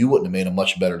 maybe you wouldn't have made a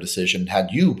much better decision had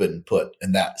you been put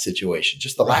in that situation.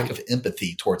 Just the lack of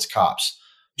empathy towards cops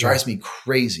drives me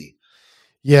crazy.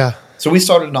 Yeah. So we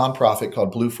started a nonprofit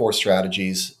called Blue Force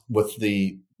Strategies with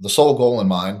the sole goal in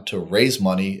mind to raise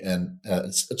money. And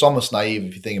it's almost naive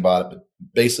if you think about it. But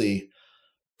basically,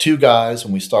 two guys,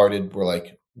 when we started, were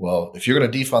like, well, if you're going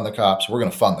to defund the cops, we're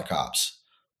going to fund the cops.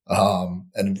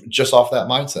 And just off that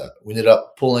mindset, we ended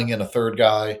up pulling in a third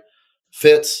guy,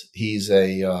 Fitz. He's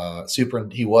a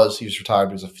he was retired.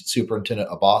 He was a superintendent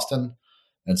of Boston.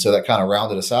 And so that kind of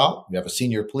rounded us out. We have a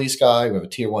senior police guy, we have a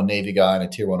tier 1 Navy guy, and a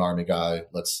tier 1 Army guy.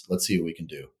 Let's see what we can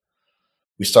do.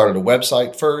 We started a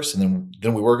website first, and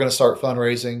then we were going to start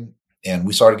fundraising, and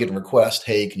we started getting requests.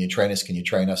 Hey, can you train us? Can you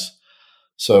train us?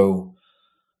 So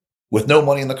with no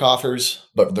money in the coffers,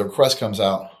 but the request comes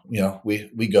out,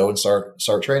 we go and start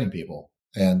training people.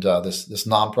 And this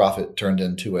nonprofit turned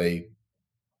into a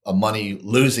money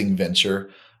losing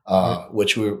venture,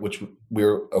 which we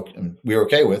were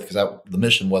okay with, because the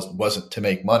mission wasn't to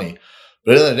make money.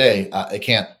 But at the end of the day,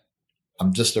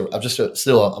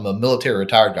 I'm a military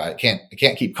retired guy. It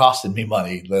can't keep costing me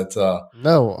money.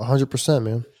 No, 100%,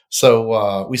 man.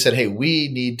 So we said, hey, we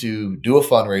need to do a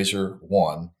fundraiser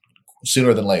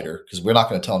sooner than later, because we're not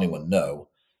going to tell anyone no.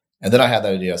 And then I had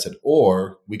that idea. I said,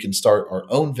 or we can start our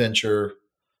own venture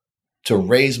to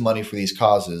raise money for these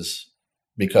causes,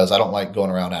 because I don't like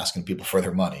going around asking people for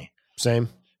their money. Same.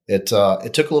 It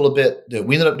took a little bit.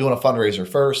 We ended up doing a fundraiser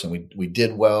first, and we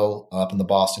did well up in the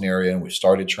Boston area, and we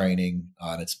started training,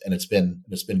 and it's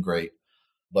been great.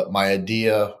 But my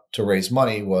idea to raise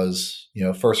money was,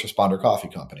 First Responder Coffee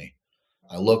Company.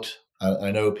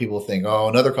 I know people think, oh,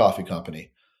 another coffee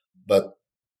company, but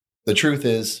the truth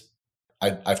is,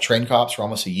 I've trained cops for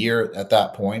almost a year at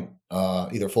that point,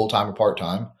 either full time or part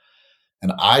time,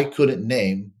 and I couldn't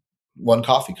name one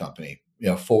coffee company,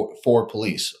 for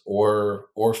police or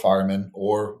firemen,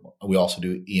 or we also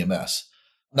do EMS.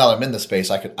 Now that I'm in the space,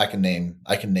 I can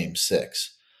name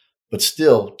 6, but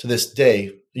still to this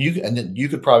day, you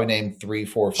could probably name 3,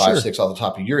 4, 5, Sure. 6 off the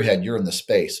top of your head. You're in the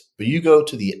space, but you go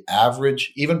to the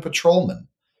average, even patrolman,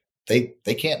 they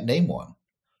can't name one.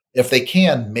 If they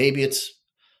can, maybe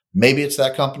it's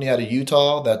that company out of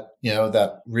Utah that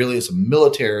that really is a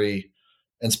military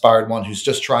inspired one who's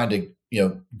just trying to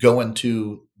go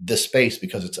into this space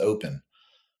because it's open.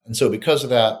 And so because of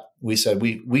that, we said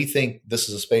we think this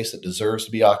is a space that deserves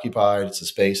to be occupied. It's a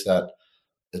space that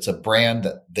it's a brand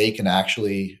that they can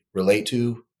actually relate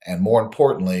to, and more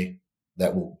importantly,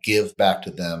 that will give back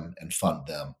to them and fund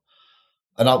them.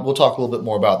 And we'll talk a little bit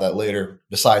more about that later.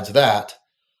 Besides that,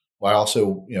 I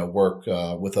also work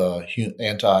with a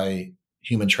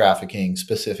anti-human trafficking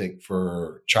specific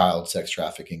for child sex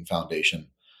trafficking foundation.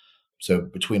 So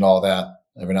between all that,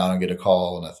 every now and then I get a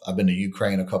call, and I've been to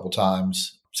Ukraine a couple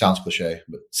times. Sounds cliche,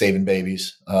 but saving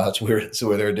babies. That's weird. That's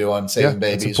what they're doing. Saving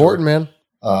babies. It's important,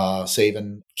 man.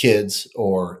 Saving kids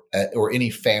or any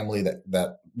family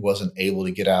that wasn't able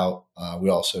to get out. We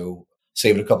also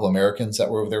saved a couple Americans that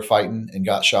were over there fighting and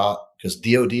got shot, because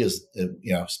DOD is,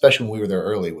 especially when we were there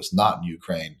early, was not in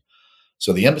Ukraine.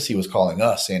 So the embassy was calling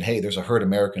us saying, hey, there's a hurt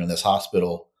American in this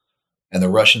hospital, and the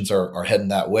Russians are heading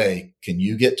that way. Can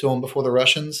you get to them before the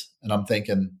Russians? And I'm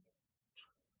thinking,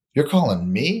 you're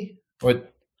calling me?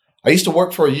 What? I used to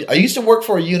work for a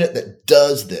unit that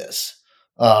does this.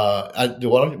 Why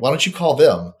don't you call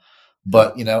them?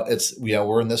 But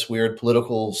we're in this weird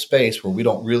political space where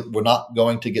we're not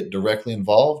going to get directly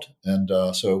involved, and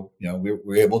so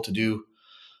we're able to do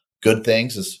good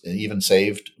things, and even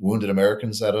saved wounded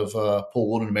Americans pull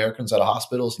wounded Americans out of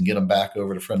hospitals and get them back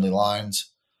over to friendly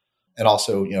lines. And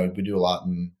also, we do a lot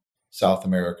in South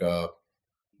America.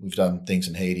 We've done things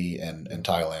in Haiti and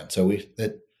Thailand. So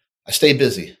I stay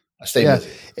busy. Busy.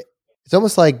 It's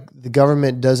almost like the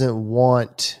government doesn't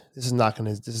want. This is not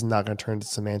going to turn into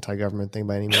some anti-government thing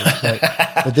by any means.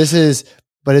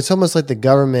 But it's almost like the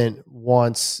government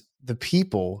wants the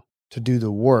people to do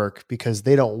the work because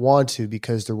they don't want to,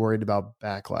 because they're worried about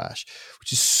backlash,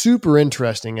 which is super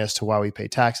interesting as to why we pay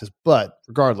taxes. But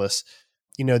regardless,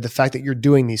 the fact that you're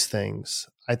doing these things,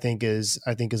 I think is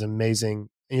amazing,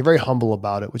 and you're very humble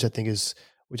about it, which I think is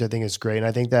great. And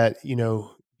I think that,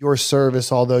 your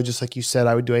service, although just like you said,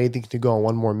 I would do anything to go on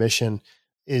one more mission,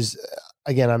 is,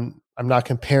 again, I'm not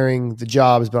comparing the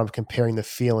jobs, but I'm comparing the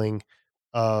feeling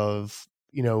of,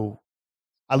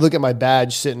 I look at my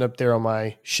badge sitting up there on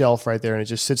my shelf right there, and it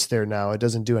just sits there now. It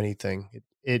doesn't do anything.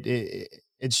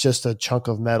 It's just a chunk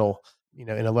of metal, in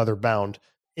a leather bound.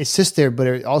 It sits there, but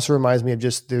it also reminds me of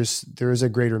just there is a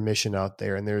greater mission out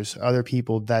there, and there's other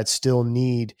people that still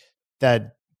do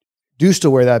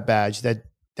still wear that badge, that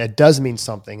does mean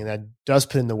something, and that does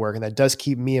put in the work, and that does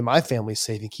keep me and my family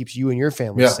safe, and keeps you and your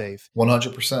family safe.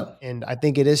 100%. And I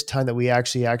think it is time that we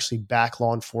actually back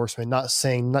law enforcement, not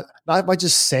by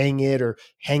just saying it or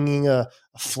hanging a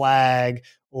flag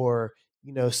or,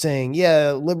 saying,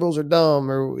 yeah, liberals are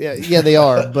dumb, or yeah, they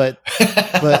are. But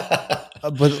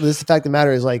the fact of the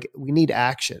matter is, like, we need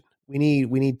action. We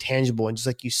need tangible. And just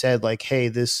like you said, like, hey,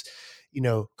 this,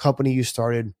 company you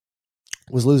started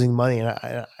was losing money,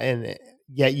 and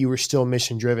yet you were still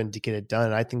mission driven to get it done.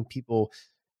 And I think people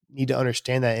need to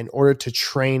understand that in order to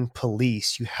train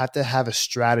police, you have to have a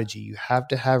strategy, you have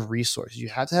to have resources, you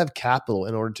have to have capital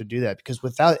in order to do that. Because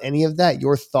without any of that,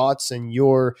 your thoughts and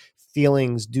your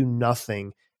feelings do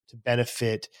nothing to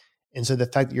benefit. And so the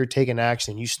fact that you're taking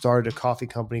action, you started a coffee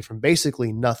company from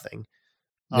basically nothing,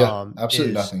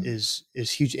 absolutely nothing is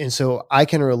huge. And so I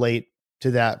can relate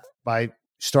to that by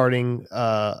starting,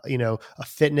 a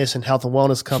fitness and health and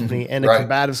wellness company and a Right.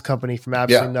 combatives company from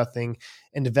absolutely nothing,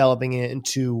 and developing it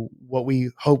into what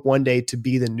we hope one day to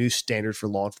be the new standard for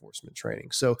law enforcement training.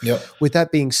 So with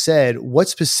that being said, what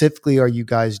specifically are you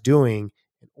guys doing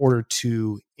in order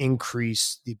to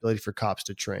increase the ability for cops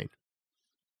to train?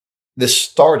 This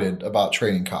started about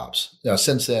training cops.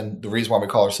 Since then, the reason why we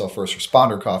call ourselves First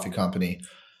Responder Coffee Company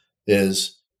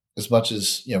is, as much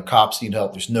as cops need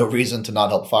help, there's no reason to not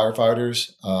help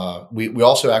firefighters. We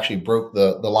also actually broke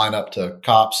the lineup to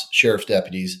cops, sheriff's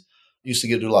deputies. Used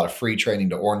to do a lot of free training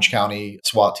to Orange County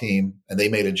SWAT team, and they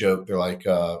made a joke. They're like,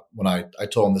 when I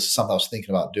told them this is something I was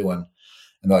thinking about doing,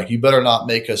 and they're like, you better not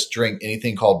make us drink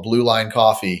anything called Blue Line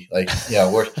coffee. Like,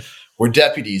 we're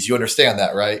deputies. You understand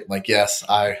that, right? I'm like, yes,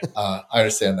 I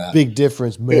understand that. Big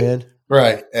difference, man.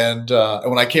 Right. And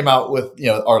when I came out with,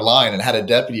 our line and had a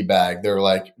deputy bag, they were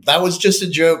like, that was just a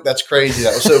joke. That's crazy.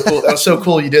 That was so cool. That was so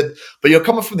cool. You did. But,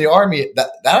 coming from the Army,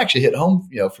 that actually hit home,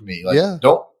 for me. Like,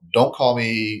 don't call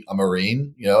me a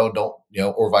Marine, don't,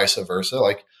 or vice versa.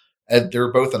 Like, and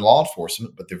they're both in law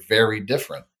enforcement, but they're very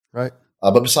different. Right.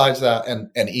 But besides that, and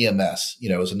EMS,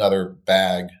 is another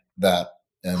bag that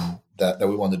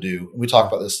we wanted to do. And we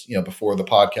talked about this, before the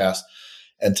podcast.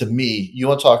 And to me, you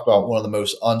want to talk about one of the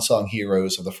most unsung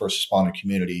heroes of the first responder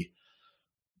community.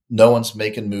 No one's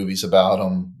making movies about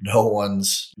them. No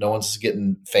one's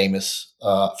getting famous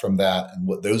from that. And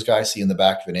what those guys see in the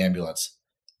back of an ambulance,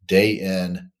 day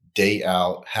in, day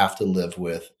out, have to live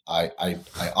with, I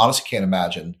honestly can't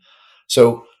imagine.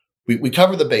 So we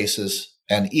cover the bases,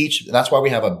 and that's why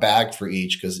we have a bag for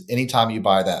each, because anytime you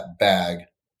buy that bag,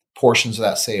 portions of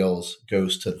that sales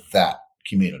goes to that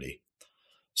community.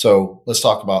 So let's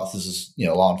talk about, this is,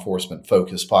 law enforcement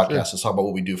focused podcast. Sure. Let's talk about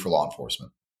what we do for law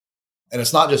enforcement. And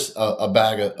it's not just a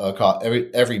bag of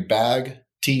every bag,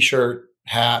 t-shirt,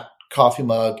 hat, coffee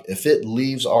mug. If it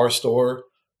leaves our store,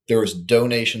 there is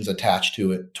donations attached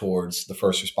to it towards the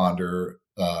first responder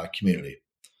community.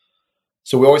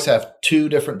 So we always have two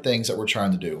different things that we're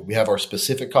trying to do. We have our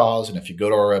specific cause. And if you go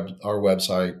to our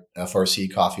website,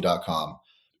 frccoffee.com,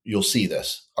 you'll see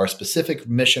this. Our specific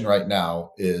mission right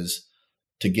now is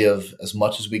to give as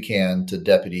much as we can to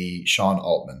Deputy Sean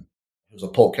Altman. He was a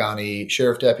Polk County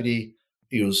Sheriff deputy.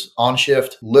 He was on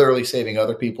shift, literally saving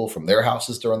other people from their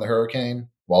houses during the hurricane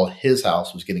while his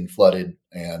house was getting flooded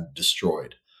and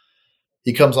destroyed.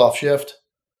 He comes off shift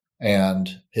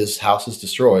and his house is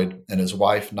destroyed, and his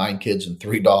wife, 9 kids, and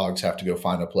 3 dogs have to go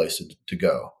find a place to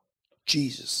go.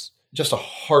 Jesus. Just a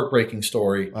heartbreaking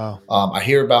story. Wow. I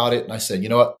hear about it and I said, you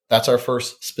know what? That's our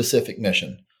first specific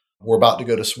mission. We're about to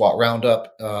go to SWAT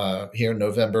Roundup here in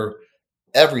November.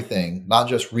 Everything, not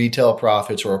just retail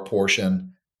profits or a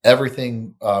portion,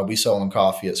 everything we sell in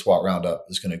coffee at SWAT Roundup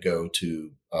is going to go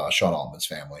to Sean Altman's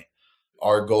family.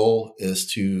 Our goal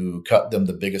is to cut them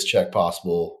the biggest check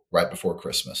possible right before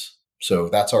Christmas. So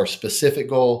that's our specific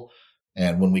goal.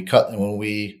 And when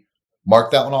we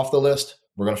mark that one off the list,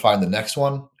 we're going to find the next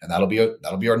one, and that'll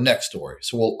be our next story.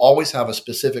 So we'll always have a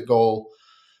specific goal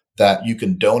that you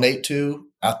can donate to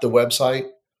at the website,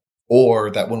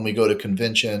 or that when we go to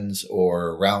conventions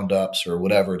or roundups or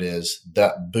whatever it is,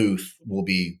 that booth will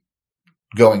be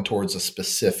going towards a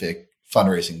specific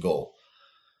fundraising goal.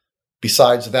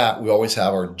 Besides that, we always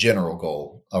have our general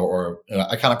goal, or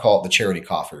I kind of call it the charity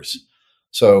coffers.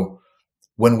 So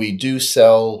when we do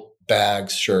sell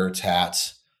bags, shirts,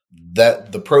 hats,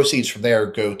 that the proceeds from there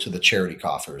go to the charity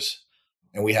coffers.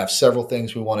 And we have several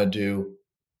things we want to do,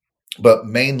 but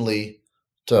mainly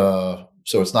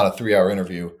so it's not a 3-hour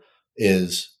interview,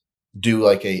 is do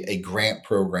like a grant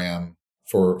program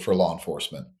for law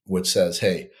enforcement, which says,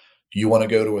 hey, you want to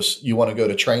go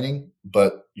to training,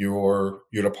 but your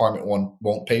department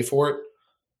won't pay for it.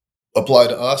 Apply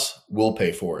to us, we'll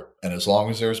pay for it. And as long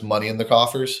as there's money in the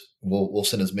coffers, we'll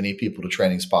send as many people to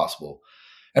training as possible.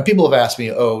 And people have asked me,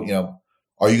 are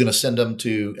you going to send them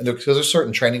to, and because there's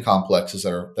certain training complexes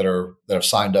that have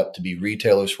signed up to be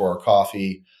retailers for our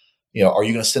coffee. Are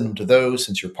you going to send them to those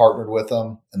since you're partnered with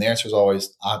them? And the answer is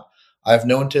always, I have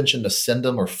no intention to send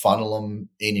them or funnel them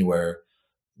anywhere.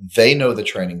 They know the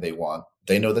training they want.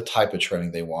 They know the type of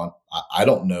training they want. I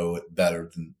don't know it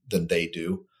better than they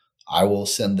do. I will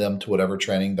send them to whatever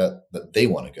training that they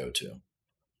want to go to.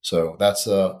 So that's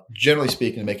generally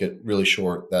speaking, to make it really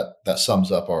short, that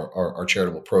sums up our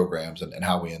charitable programs and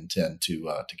how we intend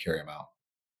to carry them out.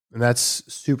 And that's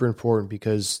super important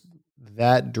because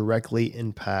that directly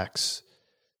impacts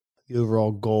the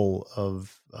overall goal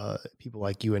of people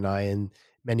like you and I and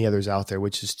many others out there,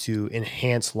 which is to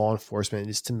enhance law enforcement,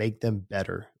 is to make them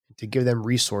better, to give them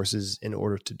resources in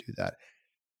order to do that.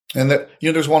 And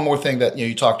there's one more thing that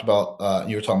you talked about.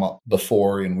 You were talking about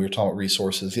before, and we were talking about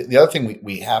resources. The other thing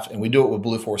we have, and we do it with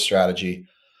Blue Force Strategy,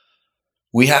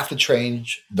 we have to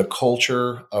change the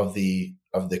culture of the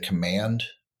command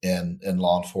in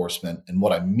law enforcement. And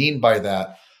what I mean by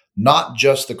that, not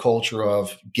just the culture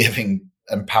of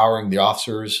empowering the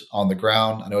officers on the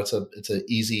ground. I know it's an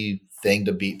easy thing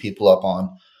to beat people up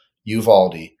on.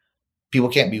 Uvalde. People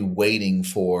can't be waiting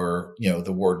for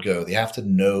the word go. They have to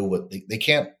know what they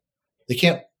can't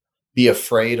be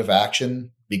afraid of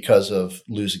action because of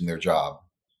losing their job.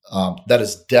 That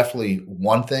is definitely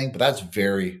one thing, but that's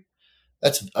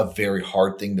a very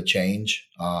hard thing to change.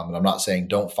 And I'm not saying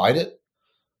don't fight it,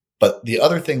 but the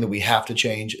other thing that we have to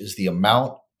change is the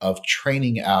amount of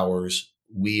training hours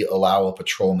we allow a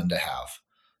patrolman to have.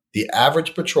 The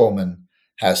average patrolman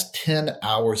has 10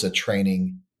 hours of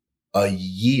training a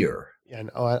year. Yeah,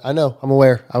 I know. I'm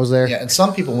aware. I was there. Yeah, and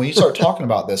some people, when you start talking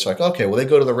about this, like, okay, well, they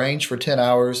go to the range for 10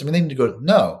 hours. I mean, they need to go.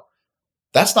 No,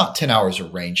 that's not 10 hours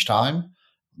of range time.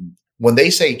 When they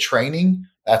say training,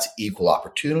 that's equal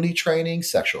opportunity training,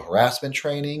 sexual harassment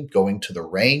training, going to the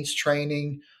range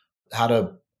training, how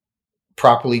to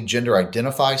properly gender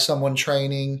identify someone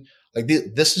training. Like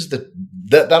this is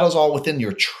that is all within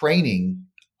your training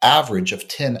average of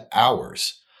 10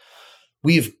 hours.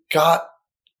 We've got,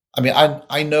 I mean,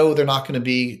 I know they're not going to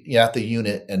be at the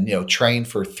unit and, train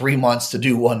for 3 months to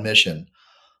do one mission,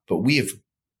 but we've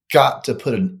got to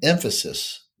put an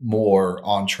emphasis more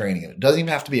on training. It doesn't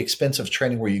even have to be expensive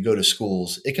training where you go to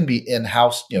schools. It can be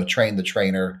in-house, train the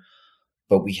trainer,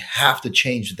 but we have to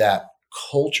change that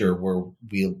culture where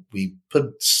we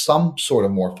put some sort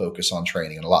of more focus on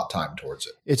training and a lot of time towards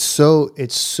it. It's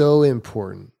so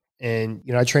important. And,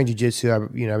 I trained jiu-jitsu.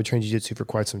 I've been training jiu-jitsu for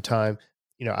quite some time.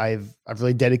 I've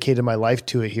really dedicated my life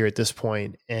to it here at this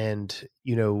point. And,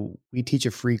 we teach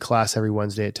a free class every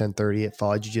Wednesday at 10:30 at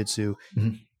Follow Jiu-Jitsu.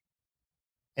 Mm-hmm.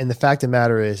 And the fact of the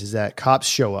matter is that cops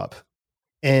show up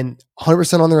and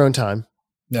 100% on their own time.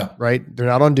 Yeah. Right. They're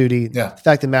not on duty. Yeah. The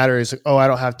fact of the matter is, like, oh, I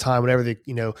don't have time, whatever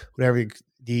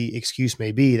the excuse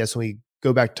may be. That's when we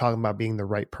go back to talking about being the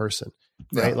right person.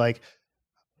 Right. Yeah. Like,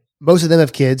 most of them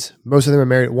have kids. Most of them are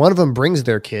married. One of them brings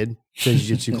their kid to the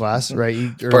jiu-jitsu class, right?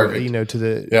 To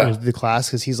the class,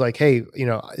 because he's like, hey,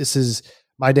 this is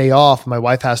my day off. My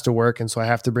wife has to work, and so I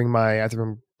have to bring my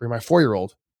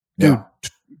 4-year-old. Dude,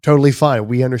 totally fine.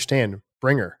 We understand.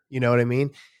 Bring her. You know what I mean?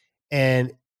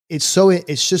 And it's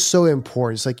just so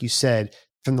important. It's like you said,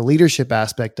 from the leadership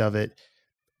aspect of it.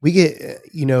 We get,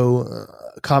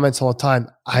 comments all the time.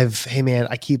 Hey man,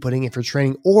 I keep putting in for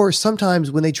training. Or sometimes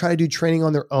when they try to do training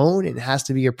on their own, and it has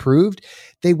to be approved,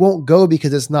 they won't go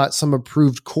because it's not some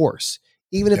approved course.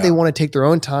 Even if they want to take their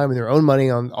own time and their own money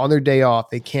on their day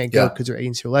off, they can't go because their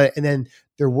agency will let it. And then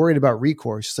they're worried about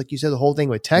recourse. Just like you said, the whole thing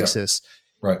with Texas,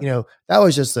 right? That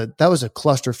was a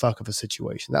clusterfuck of a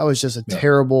situation. That was just a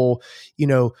terrible,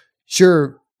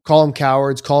 sure. Call them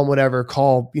cowards, call them whatever,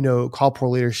 call poor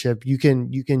leadership. You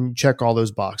can check all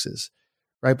those boxes,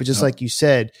 right? But just like you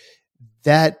said,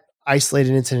 that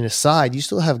isolated incident aside, you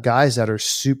still have guys that are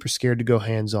super scared to go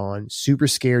hands-on, super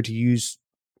scared to use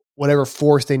whatever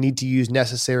force they need to use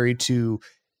necessary to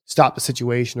stop the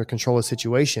situation or control the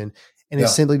situation. And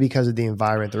it's simply because of the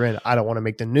environment they're in. I don't want to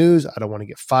make the news. I don't want to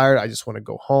get fired. I just want to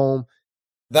go home.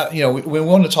 That, we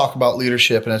want to talk about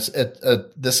leadership, and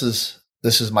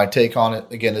this is my take on it.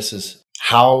 Again, this is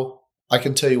how I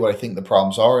can tell you what I think the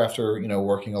problems are after,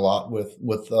 working a lot with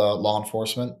law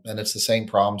enforcement. And it's the same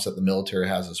problems that the military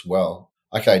has as well.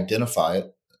 I can identify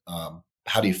it.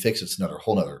 How do you fix it? It's another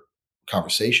whole nother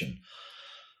conversation.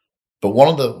 But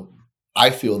one of I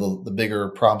feel the bigger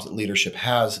problems that leadership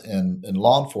has in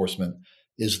law enforcement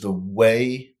is the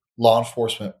way law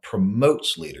enforcement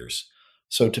promotes leaders.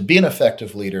 So to be an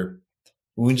effective leader,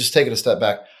 we can just take it a step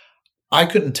back. I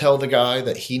couldn't tell the guy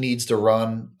that he needs to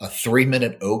run a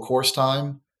 3-minute O course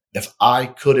time if I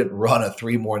couldn't run a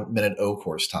 3-minute O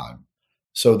course time.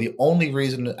 So the only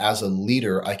reason as a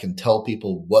leader I can tell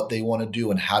people what they want to do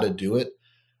and how to do it,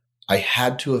 I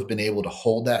had to have been able to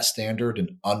hold that standard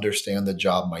and understand the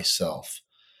job myself.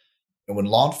 And when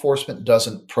law enforcement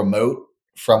doesn't promote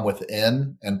from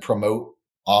within and promote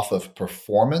off of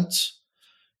performance,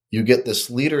 you get this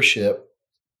leadership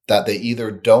that they either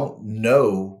don't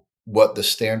know what the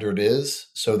standard is,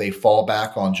 so they fall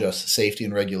back on just safety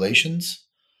and regulations,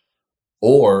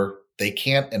 or they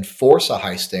can't enforce a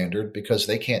high standard because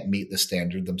they can't meet the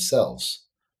standard themselves.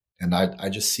 And I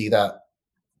just see that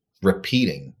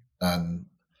repeating. And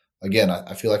again,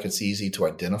 I feel like it's easy to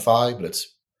identify, but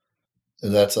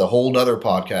that's a whole nother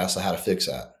podcast on how to fix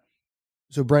that.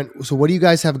 So Brent, so what do you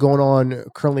guys have going on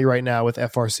currently right now with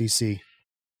FRCC?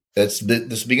 It's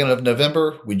this beginning of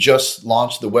November. We just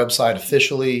launched the website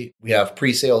officially. We have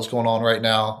pre-sales going on right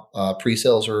now.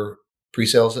 Pre-sales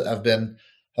have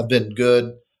been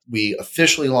good. We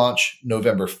officially launch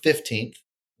November 15th.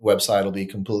 Website will be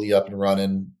completely up and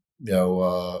running.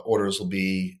 Orders will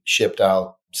be shipped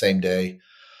out same day.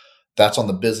 That's on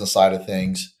the business side of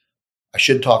things. I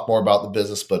should talk more about the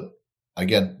business, but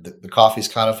again, the coffee is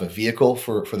kind of a vehicle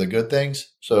for the good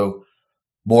things. So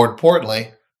more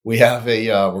importantly, we have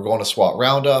we're going to SWAT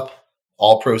Roundup.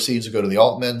 All proceeds will go to the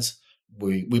Altmans.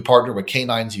 We partner with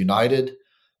Canines United.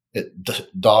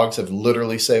 Dogs have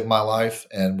literally saved my life.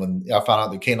 And when I found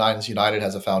out that Canines United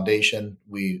has a foundation,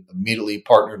 we immediately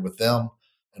partnered with them,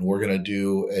 and we're going to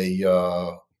do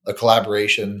a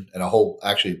collaboration and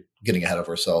actually getting ahead of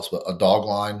ourselves, but a dog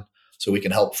line so we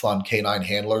can help fund canine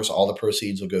handlers. All the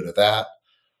proceeds will go to that.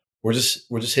 We're just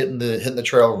hitting the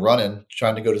trail running,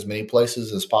 trying to go to as many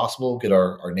places as possible, get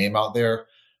our name out there.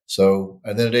 So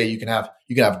at the end of the day, you can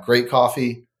have great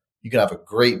coffee, you can have a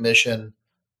great mission,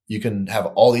 you can have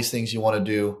all these things you want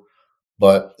to do,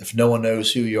 but if no one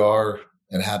knows who you are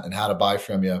and how to buy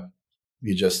from you,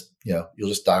 you'll just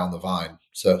die on the vine.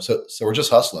 So we're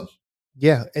just hustling.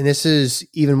 Yeah, and this is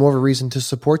even more of a reason to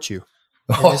support you.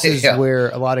 And this is where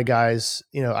a lot of guys,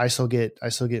 I still get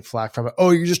flack from it. Oh,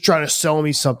 you're just trying to sell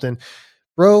me something,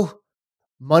 bro.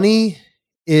 Money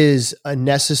is a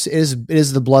it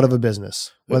is the blood of a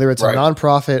business, whether it's right. A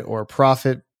nonprofit or a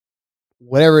profit,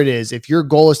 whatever it is. If your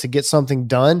goal is to get something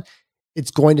done,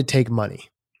 it's going to take money.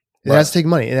 It has to take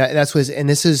money, and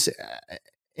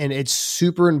and it's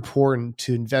super important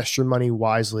to invest your money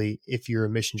wisely if you're a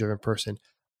mission-driven person.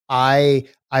 I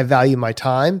value my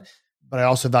time, but I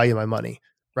also value my money,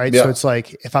 right? Yeah. So it's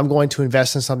like, if I'm going to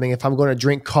invest in something, if I'm going to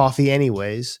drink coffee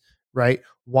anyways, right?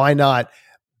 Why not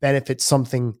benefit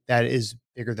something that is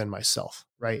bigger than myself,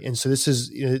 right? And so this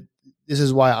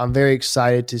is why I'm very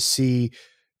excited to see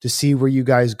where you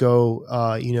guys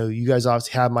go. You guys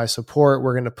obviously have my support.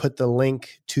 We're going to put the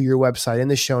link to your website in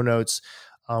the show notes,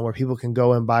 where people can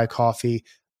go and buy coffee,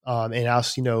 and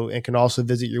also, and can also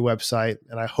visit your website.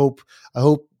 And I hope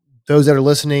those that are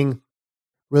listening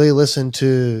really listen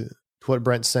to what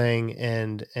Brent's saying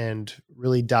and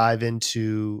really dive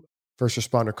into First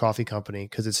Responder Coffee Company,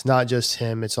 because it's not just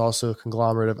him. It's also a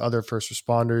conglomerate of other first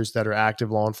responders that are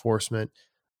active law enforcement.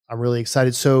 I'm really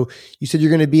excited. So you said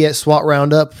you're going to be at SWAT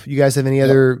Roundup. You guys have any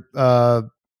other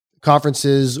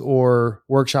conferences or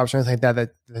workshops or anything like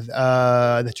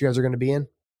that you guys are going to be in?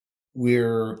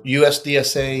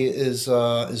 USDSA is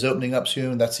opening up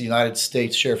soon. That's the United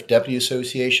States Sheriff Deputy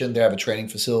Association. They have a training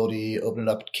facility opening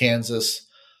up in Kansas.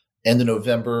 End of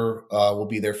November, we'll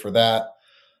be there for that.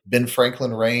 Ben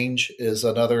Franklin Range is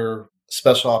another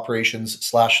special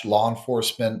operations / law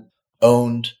enforcement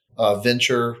owned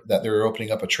venture that they're opening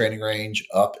up a training range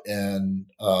up in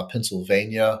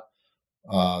Pennsylvania.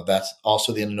 That's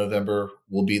also the end of November.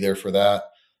 We'll be there for that.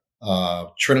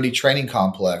 Trinity Training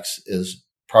Complex is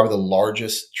probably the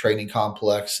largest training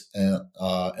complex in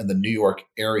the New York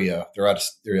area. They're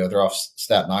off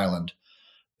Staten Island.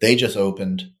 They just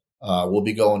opened. We'll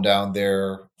be going down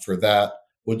there for that.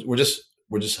 We're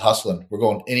just hustling. We're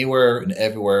going anywhere and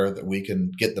everywhere that we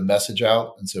can get the message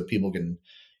out, and so people can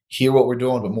hear what we're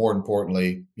doing, but more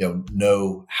importantly,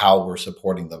 know how we're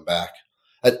supporting them back.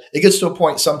 It gets to a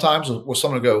point sometimes where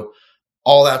someone will go,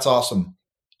 "Oh, that's awesome.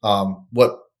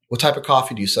 What type of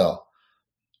coffee do you sell?"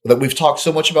 That we've talked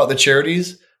so much about the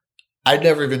charities. I'd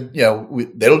never even,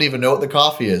 they don't even know what the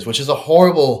coffee is, which is a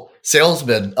horrible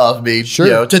salesman of me,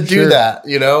 to do that,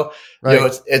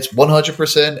 Right. It's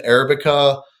 100%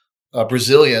 Arabica,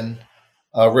 Brazilian,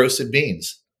 roasted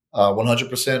beans,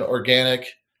 100% organic,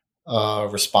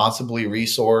 responsibly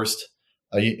resourced.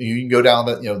 You can go down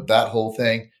that whole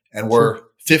thing, and we're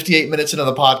 58 minutes into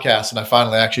the podcast, and I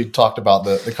finally actually talked about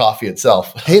the coffee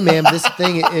itself. Hey man, this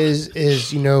thing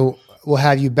is, we'll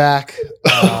have you back.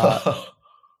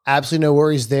 Absolutely no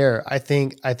worries there. I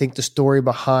think the story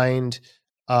behind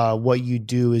what you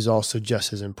do is also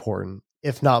just as important,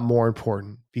 if not more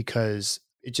important, because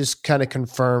it just kind of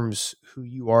confirms who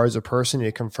you are as a person.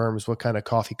 It confirms what kind of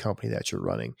coffee company that you're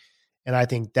running. And I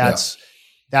think that's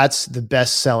the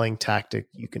best selling tactic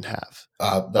you can have.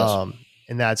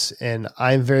 And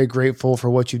I'm very grateful for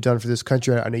what you've done for this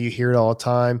country. I know you hear it all the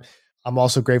time. I'm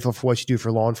also grateful for what you do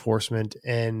for law enforcement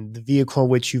and the vehicle in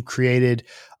which you've created.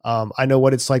 I know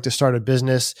what it's like to start a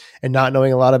business and not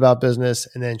knowing a lot about business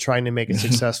and then trying to make it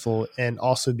successful and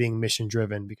also being mission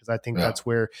driven, because I think that's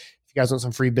where, if you guys want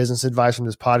some free business advice from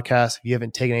this podcast, if you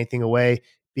haven't taken anything away,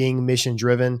 being mission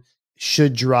driven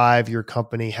should drive your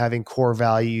company. Having core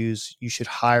values, you should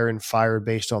hire and fire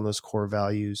based on those core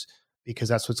values, because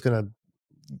that's what's going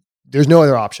to, there's no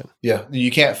other option. Yeah. You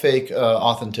can't fake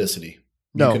authenticity.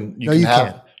 You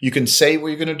can't. You can say what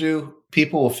you're going to do.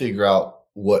 People will figure out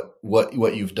what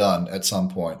you've done at some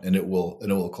point, and it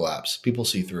will collapse. People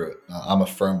see through it. I'm a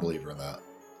firm believer in that.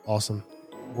 Awesome.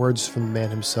 Words from the man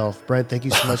himself. Brent, thank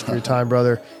you so much for your time,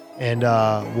 brother. And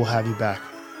we'll have you back.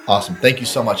 Awesome. Thank you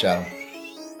so much, Adam.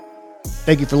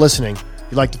 Thank you for listening. If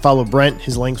you'd like to follow Brent,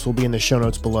 his links will be in the show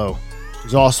notes below.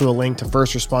 There's also a link to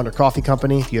First Responder Coffee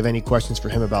Company if you have any questions for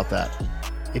him about that.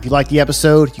 If you liked the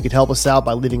episode, you could help us out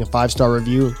by leaving a 5-star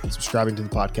review and subscribing to the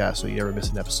podcast so you never miss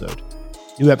an episode.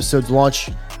 New episodes launch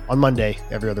on Monday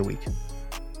every other week.